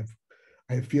I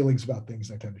have feelings about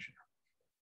things I tend to share.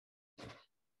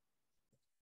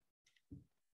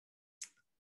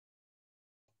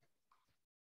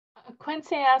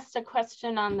 Quincy asked a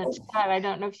question on the chat. I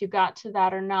don't know if you got to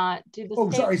that or not.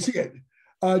 Sorry, I see it.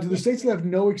 Do the states that have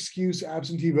no excuse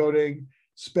absentee voting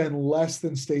spend less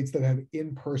than states that have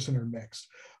in-person or mixed?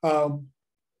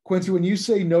 Quincy, when you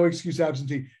say no excuse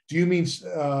absentee, do you mean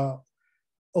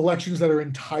elections that are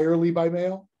entirely by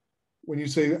mail? When you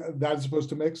say that as opposed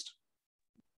to mixed?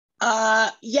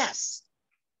 Yes.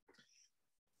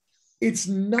 It's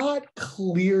not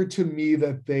clear to me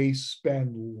that they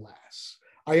spend less.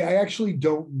 I actually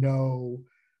don't know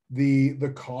the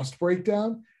cost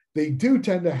breakdown. They do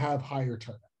tend to have higher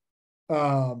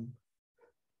turnout.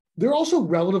 They're also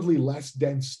relatively less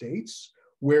dense states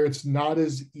where it's not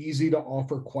as easy to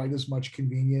offer quite as much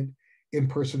convenient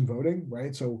in-person voting,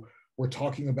 right? So we're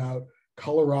talking about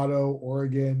Colorado,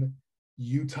 Oregon,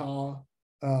 Utah.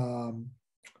 I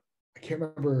can't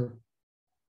remember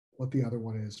what the other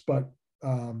one is, but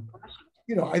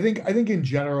you know, I think in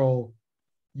general,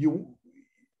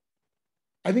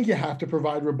 I think you have to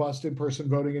provide robust in-person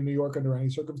voting in New York under any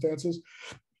circumstances.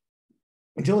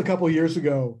 Until a couple of years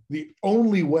ago, the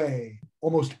only way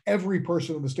almost every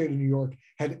person in the state of New York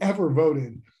had ever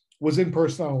voted was in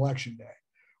person on election day,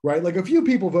 right? Like a few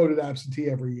people voted absentee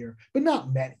every year, but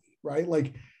not many, right?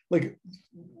 Like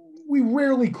we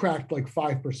rarely cracked like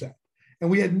 5%, and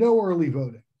we had no early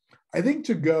voting. I think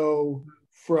to go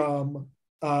from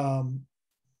an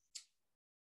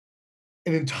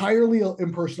entirely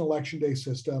in-person election day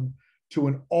system to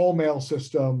an all-mail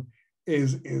system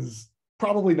is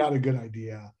probably not a good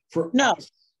idea for us.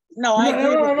 No,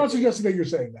 I'm not suggesting that you're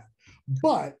saying that,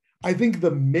 but I think the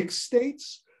mixed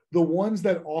states, the ones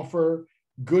that offer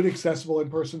good accessible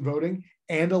in-person voting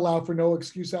and allow for no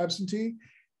excuse absentee,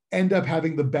 end up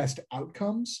having the best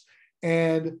outcomes.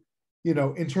 And, you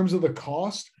know, in terms of the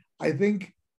cost, I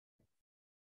think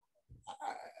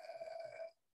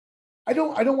I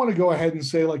don't want to go ahead and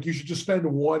say like you should just spend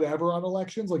whatever on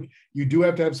elections. Like you do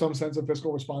have to have some sense of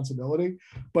fiscal responsibility,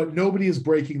 but nobody is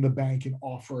breaking the bank in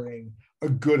offering a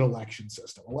good election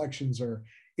system. Elections are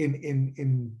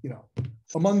in you know,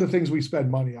 among the things we spend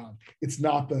money on. It's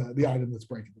not the item that's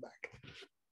breaking the bank.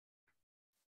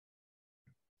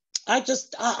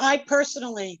 I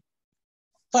personally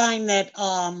find that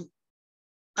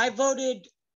I voted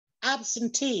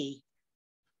absentee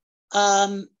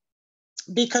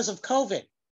because of COVID.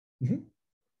 Mm-hmm.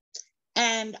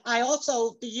 And I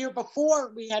also, the year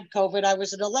before we had COVID, I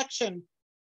was an election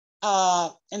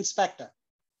inspector.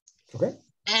 Okay.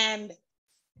 And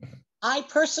I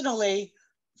personally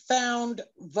found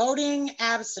voting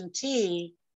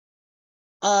absentee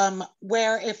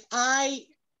where if I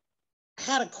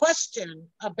had a question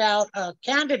about a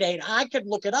candidate, I could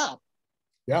look it up.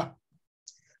 Yeah.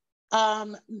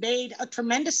 Made a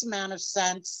tremendous amount of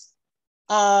sense.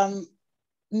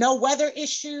 No weather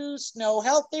issues, no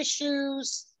health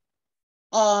issues.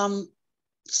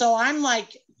 So I'm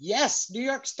like, yes, New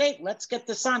York State, let's get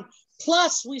this on.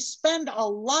 Plus, we spend a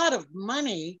lot of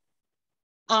money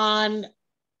on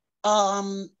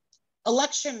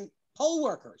election poll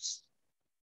workers.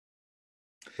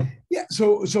 Yeah,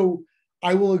 so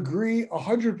I will agree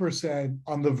 100%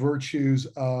 on the virtues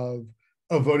of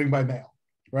voting by mail,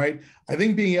 right? I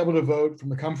think being able to vote from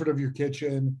the comfort of your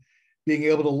kitchen, being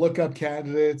able to look up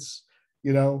candidates,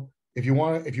 you know, if you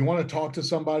want to talk to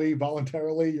somebody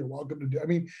voluntarily, you're welcome to do. I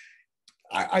mean,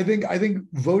 I think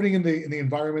voting in the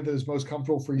environment that is most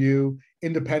comfortable for you,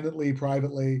 independently,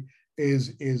 privately,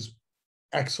 is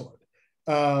excellent.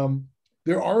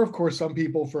 There are, of course, some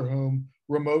people for whom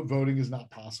remote voting is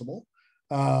not possible,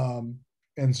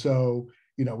 and so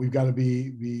we've got to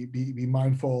be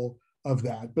mindful of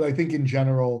that. But I think in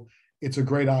general, it's a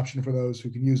great option for those who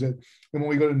can use it. And when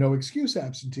we go to no excuse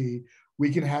absentee,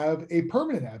 we can have a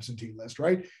permanent absentee list,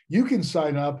 right? You can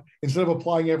sign up instead of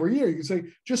applying every year. You can say,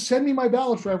 just send me my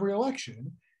ballot for every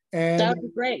election. And That would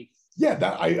be great. yeah,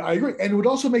 I agree. And it would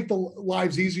also make the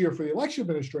lives easier for the election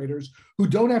administrators who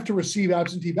don't have to receive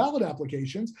absentee ballot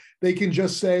applications. They can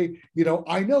just say,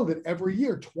 I know that every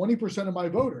year, 20% of my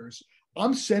voters,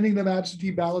 I'm sending them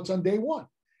absentee ballots on day one,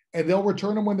 and they'll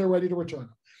return them when they're ready to return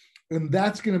them. And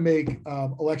that's going to make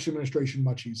election administration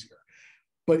much easier.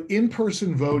 But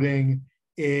in-person voting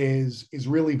is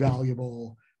really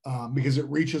valuable because it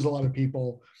reaches a lot of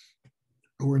people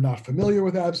who are not familiar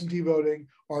with absentee voting,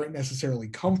 aren't necessarily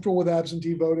comfortable with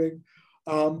absentee voting,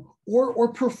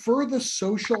 or prefer the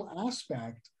social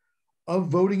aspect of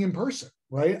voting in person,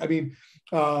 right? I mean,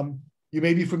 you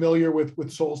may be familiar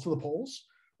with Souls to the Polls,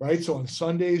 right? So on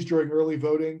Sundays during early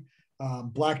voting,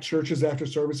 Black churches after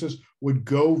services would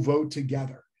go vote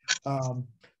together.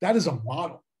 That is a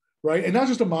model, right? And not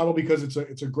just a model because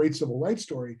it's a great civil rights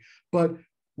story, but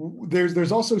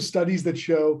there's also studies that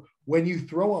show when you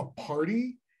throw a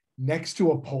party next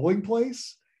to a polling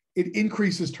place, it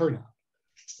increases turnout,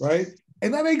 right?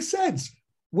 And that makes sense.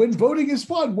 When voting is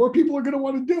fun, more people are going to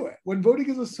want to do it. When voting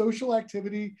is a social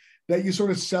activity that you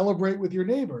sort of celebrate with your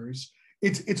neighbors,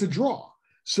 it's a draw.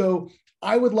 So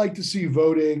I would like to see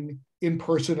voting in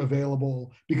person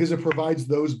available because it provides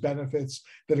those benefits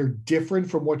that are different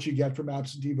from what you get from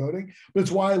absentee voting. But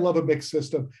it's why I love a mixed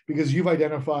system, because you've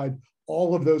identified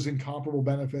all of those incomparable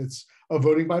benefits of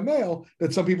voting by mail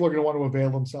that some people are going to want to avail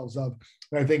themselves of.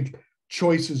 And I think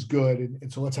choice is good.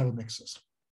 And so let's have a mixed system.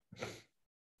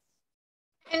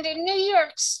 And in New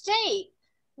York State,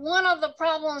 one of the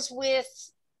problems with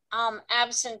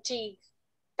absentee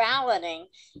balloting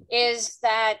is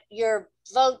that your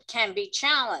vote can be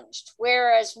challenged.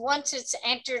 Whereas once it's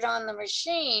entered on the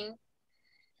machine,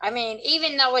 I mean,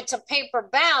 even though it's a paper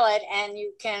ballot and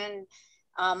you can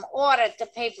audit the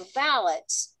paper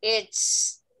ballots,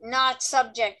 it's not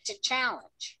subject to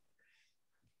challenge.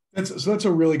 That's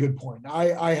a really good point.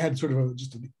 I had sort of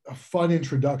just a fun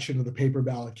introduction to the paper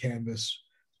ballot canvas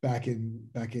back in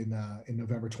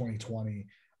November 2020.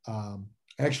 I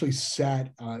actually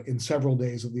sat in several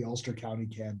days of the Ulster County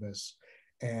canvas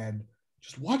and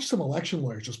just watched some election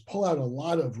lawyers just pull out a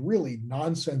lot of really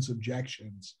nonsense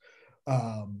objections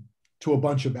to a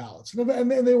bunch of ballots.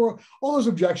 And they were, all those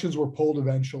objections were pulled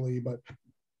eventually, but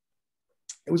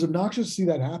it was obnoxious to see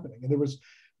that happening. And there was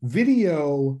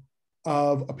video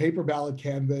of a paper ballot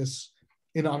canvas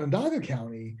in Onondaga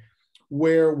County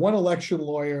where one election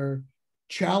lawyer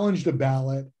challenged a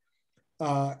ballot,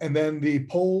 and then the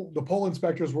ballot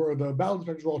inspectors were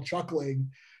all chuckling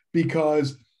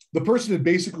because the person had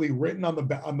basically written on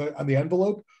the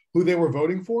envelope who they were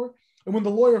voting for. And when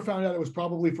the lawyer found out it was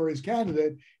probably for his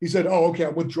candidate, he said, "Oh, okay,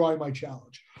 I'm withdrawing my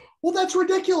challenge." Well, that's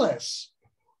ridiculous,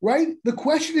 right? The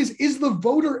question is the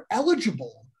voter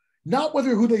eligible? Not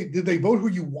whether did they vote who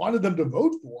you wanted them to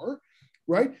vote for,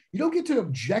 right? You don't get to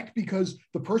object because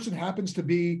the person happens to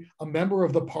be a member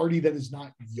of the party that is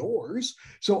not yours.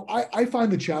 So I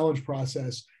find the challenge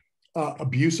process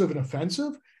abusive and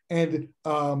offensive. And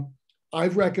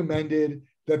I've recommended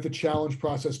that the challenge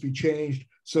process be changed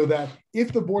so that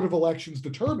if the Board of Elections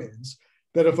determines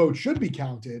that a vote should be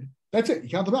counted, that's it, you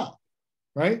count them out,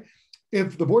 right?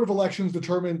 If the Board of Elections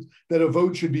determines that a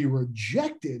vote should be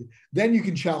rejected, then you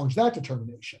can challenge that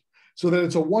determination so that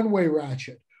it's a one-way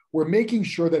ratchet. We're making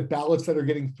sure that ballots that are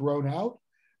getting thrown out,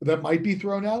 that might be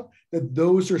thrown out, that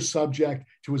those are subject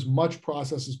to as much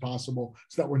process as possible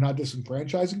so that we're not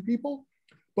disenfranchising people,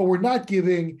 but we're not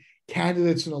giving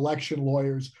candidates and election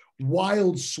lawyers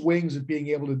wild swings at being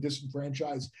able to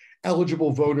disenfranchise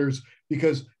eligible voters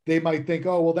because they might think,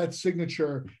 oh, well, that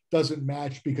signature doesn't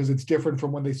match because it's different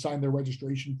from when they signed their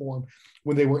registration form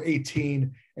when they were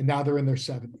 18 and now they're in their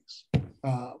 70s.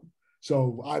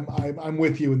 So I'm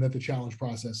with you in that the challenge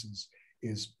process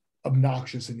is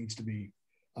obnoxious and needs to be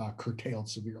curtailed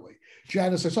severely.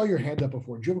 Janice, I saw your hand up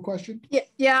before. Do you have a question?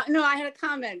 Yeah. No, I had a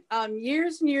comment.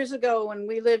 Years and years ago when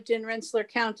we lived in Rensselaer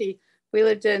County, we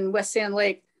lived in West Sand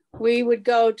Lake, we would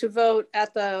go to vote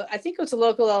at I think it was a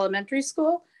local elementary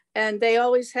school, and they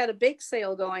always had a bake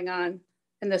sale going on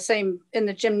in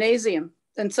the gymnasium.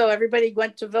 And so everybody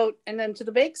went to vote and then to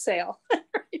the bake sale.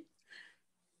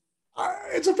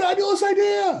 It's a fabulous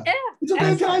idea. Yeah, it's a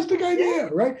fantastic idea,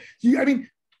 right? I mean,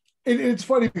 it's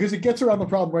funny because it gets around the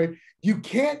problem, right? You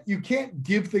can't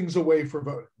give things away for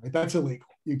voting, right? That's illegal.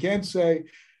 You can't say,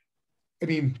 I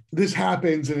mean, this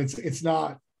happens and it's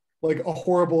not like a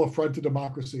horrible affront to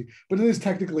democracy, but it is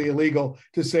technically illegal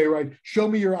to say, right, show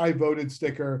me your I voted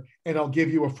sticker and I'll give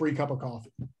you a free cup of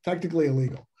coffee. Technically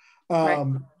illegal. Right.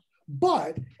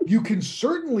 But you can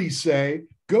certainly say,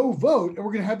 go vote, and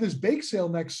we're going to have this bake sale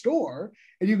next door,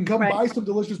 and you can come buy some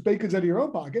delicious baked goods out of your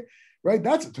own pocket, right?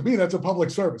 To me, that's a public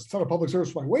service. It's not a public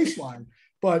service for my waistline,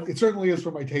 but it certainly is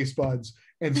for my taste buds.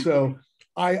 And so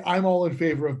I'm all in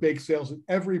favor of bake sales in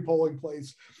every polling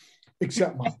place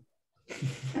except mine.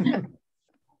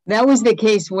 That was the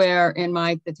case where in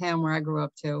the town where I grew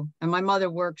up too. And my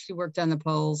mother she worked on the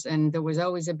polls, and there was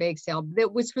always a bake sale.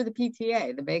 That was for the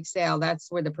PTA, the bake sale.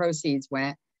 That's where the proceeds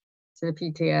went, to the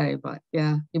PTA. But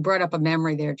yeah, you brought up a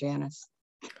memory there, Janice.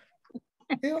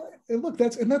 And look,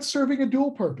 that's serving a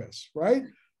dual purpose, right?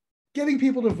 Getting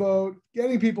people to vote,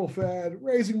 getting people fed,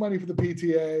 raising money for the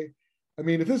PTA. I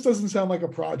mean, if this doesn't sound like a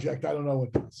project, I don't know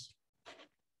what does.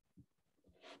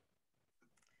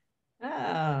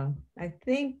 I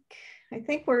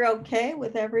think we're okay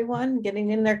with everyone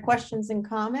getting in their questions and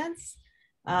comments.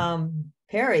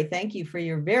 Perry, thank you for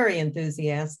your very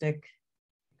enthusiastic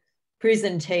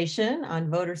presentation on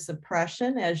voter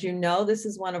suppression. As you know, this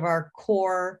is one of our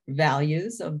core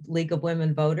values of League of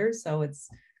Women Voters, so it's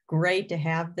great to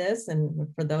have this. And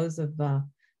for those of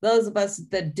us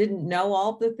that didn't know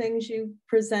all the things you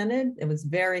presented, it was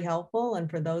very helpful. And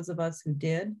for those of us who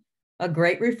did, a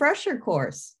great refresher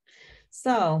course.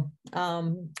 So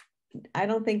I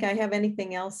don't think I have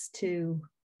anything else to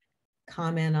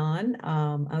comment on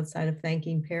outside of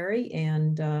thanking Perry.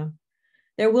 And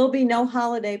there will be no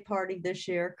holiday party this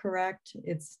year, correct?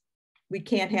 We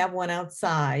can't have one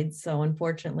outside. So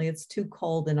unfortunately, it's too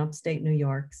cold in upstate New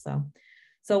York. So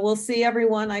we'll see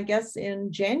everyone, I guess,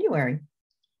 in January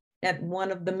at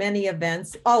one of the many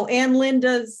events. Oh, and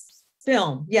Linda's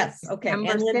film. Yes. Okay. And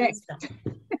Linda's film.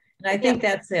 And I think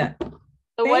that's it.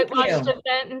 The Whitewashed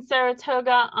event in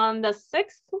Saratoga on the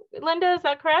 6th, Linda, is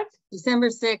that correct? December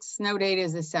 6th, snow date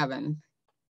is the 7th.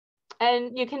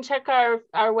 And you can check our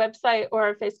website or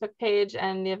our Facebook page,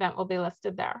 and the event will be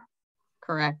listed there.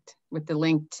 Correct, with the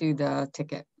link to the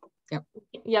ticket. Yep.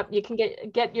 Yep, you can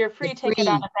get your free ticket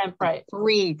on Eventbrite.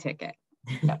 Free ticket.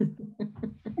 Yep.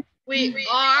 We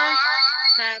are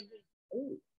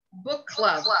having book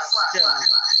club still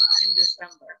in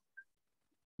December.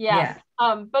 Yes.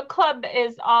 Yeah. Book club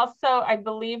is also, I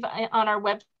believe, on our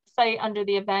website under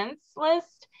the events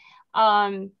list.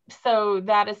 So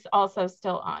that is also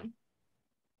still on.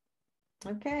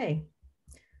 Okay.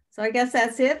 So I guess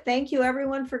that's it. Thank you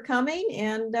everyone for coming,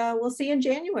 and we'll see you in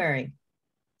January.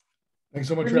 Thanks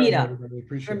so much for having Meetup. everybody.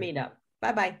 Appreciate it. For Meetup.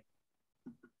 Bye-bye.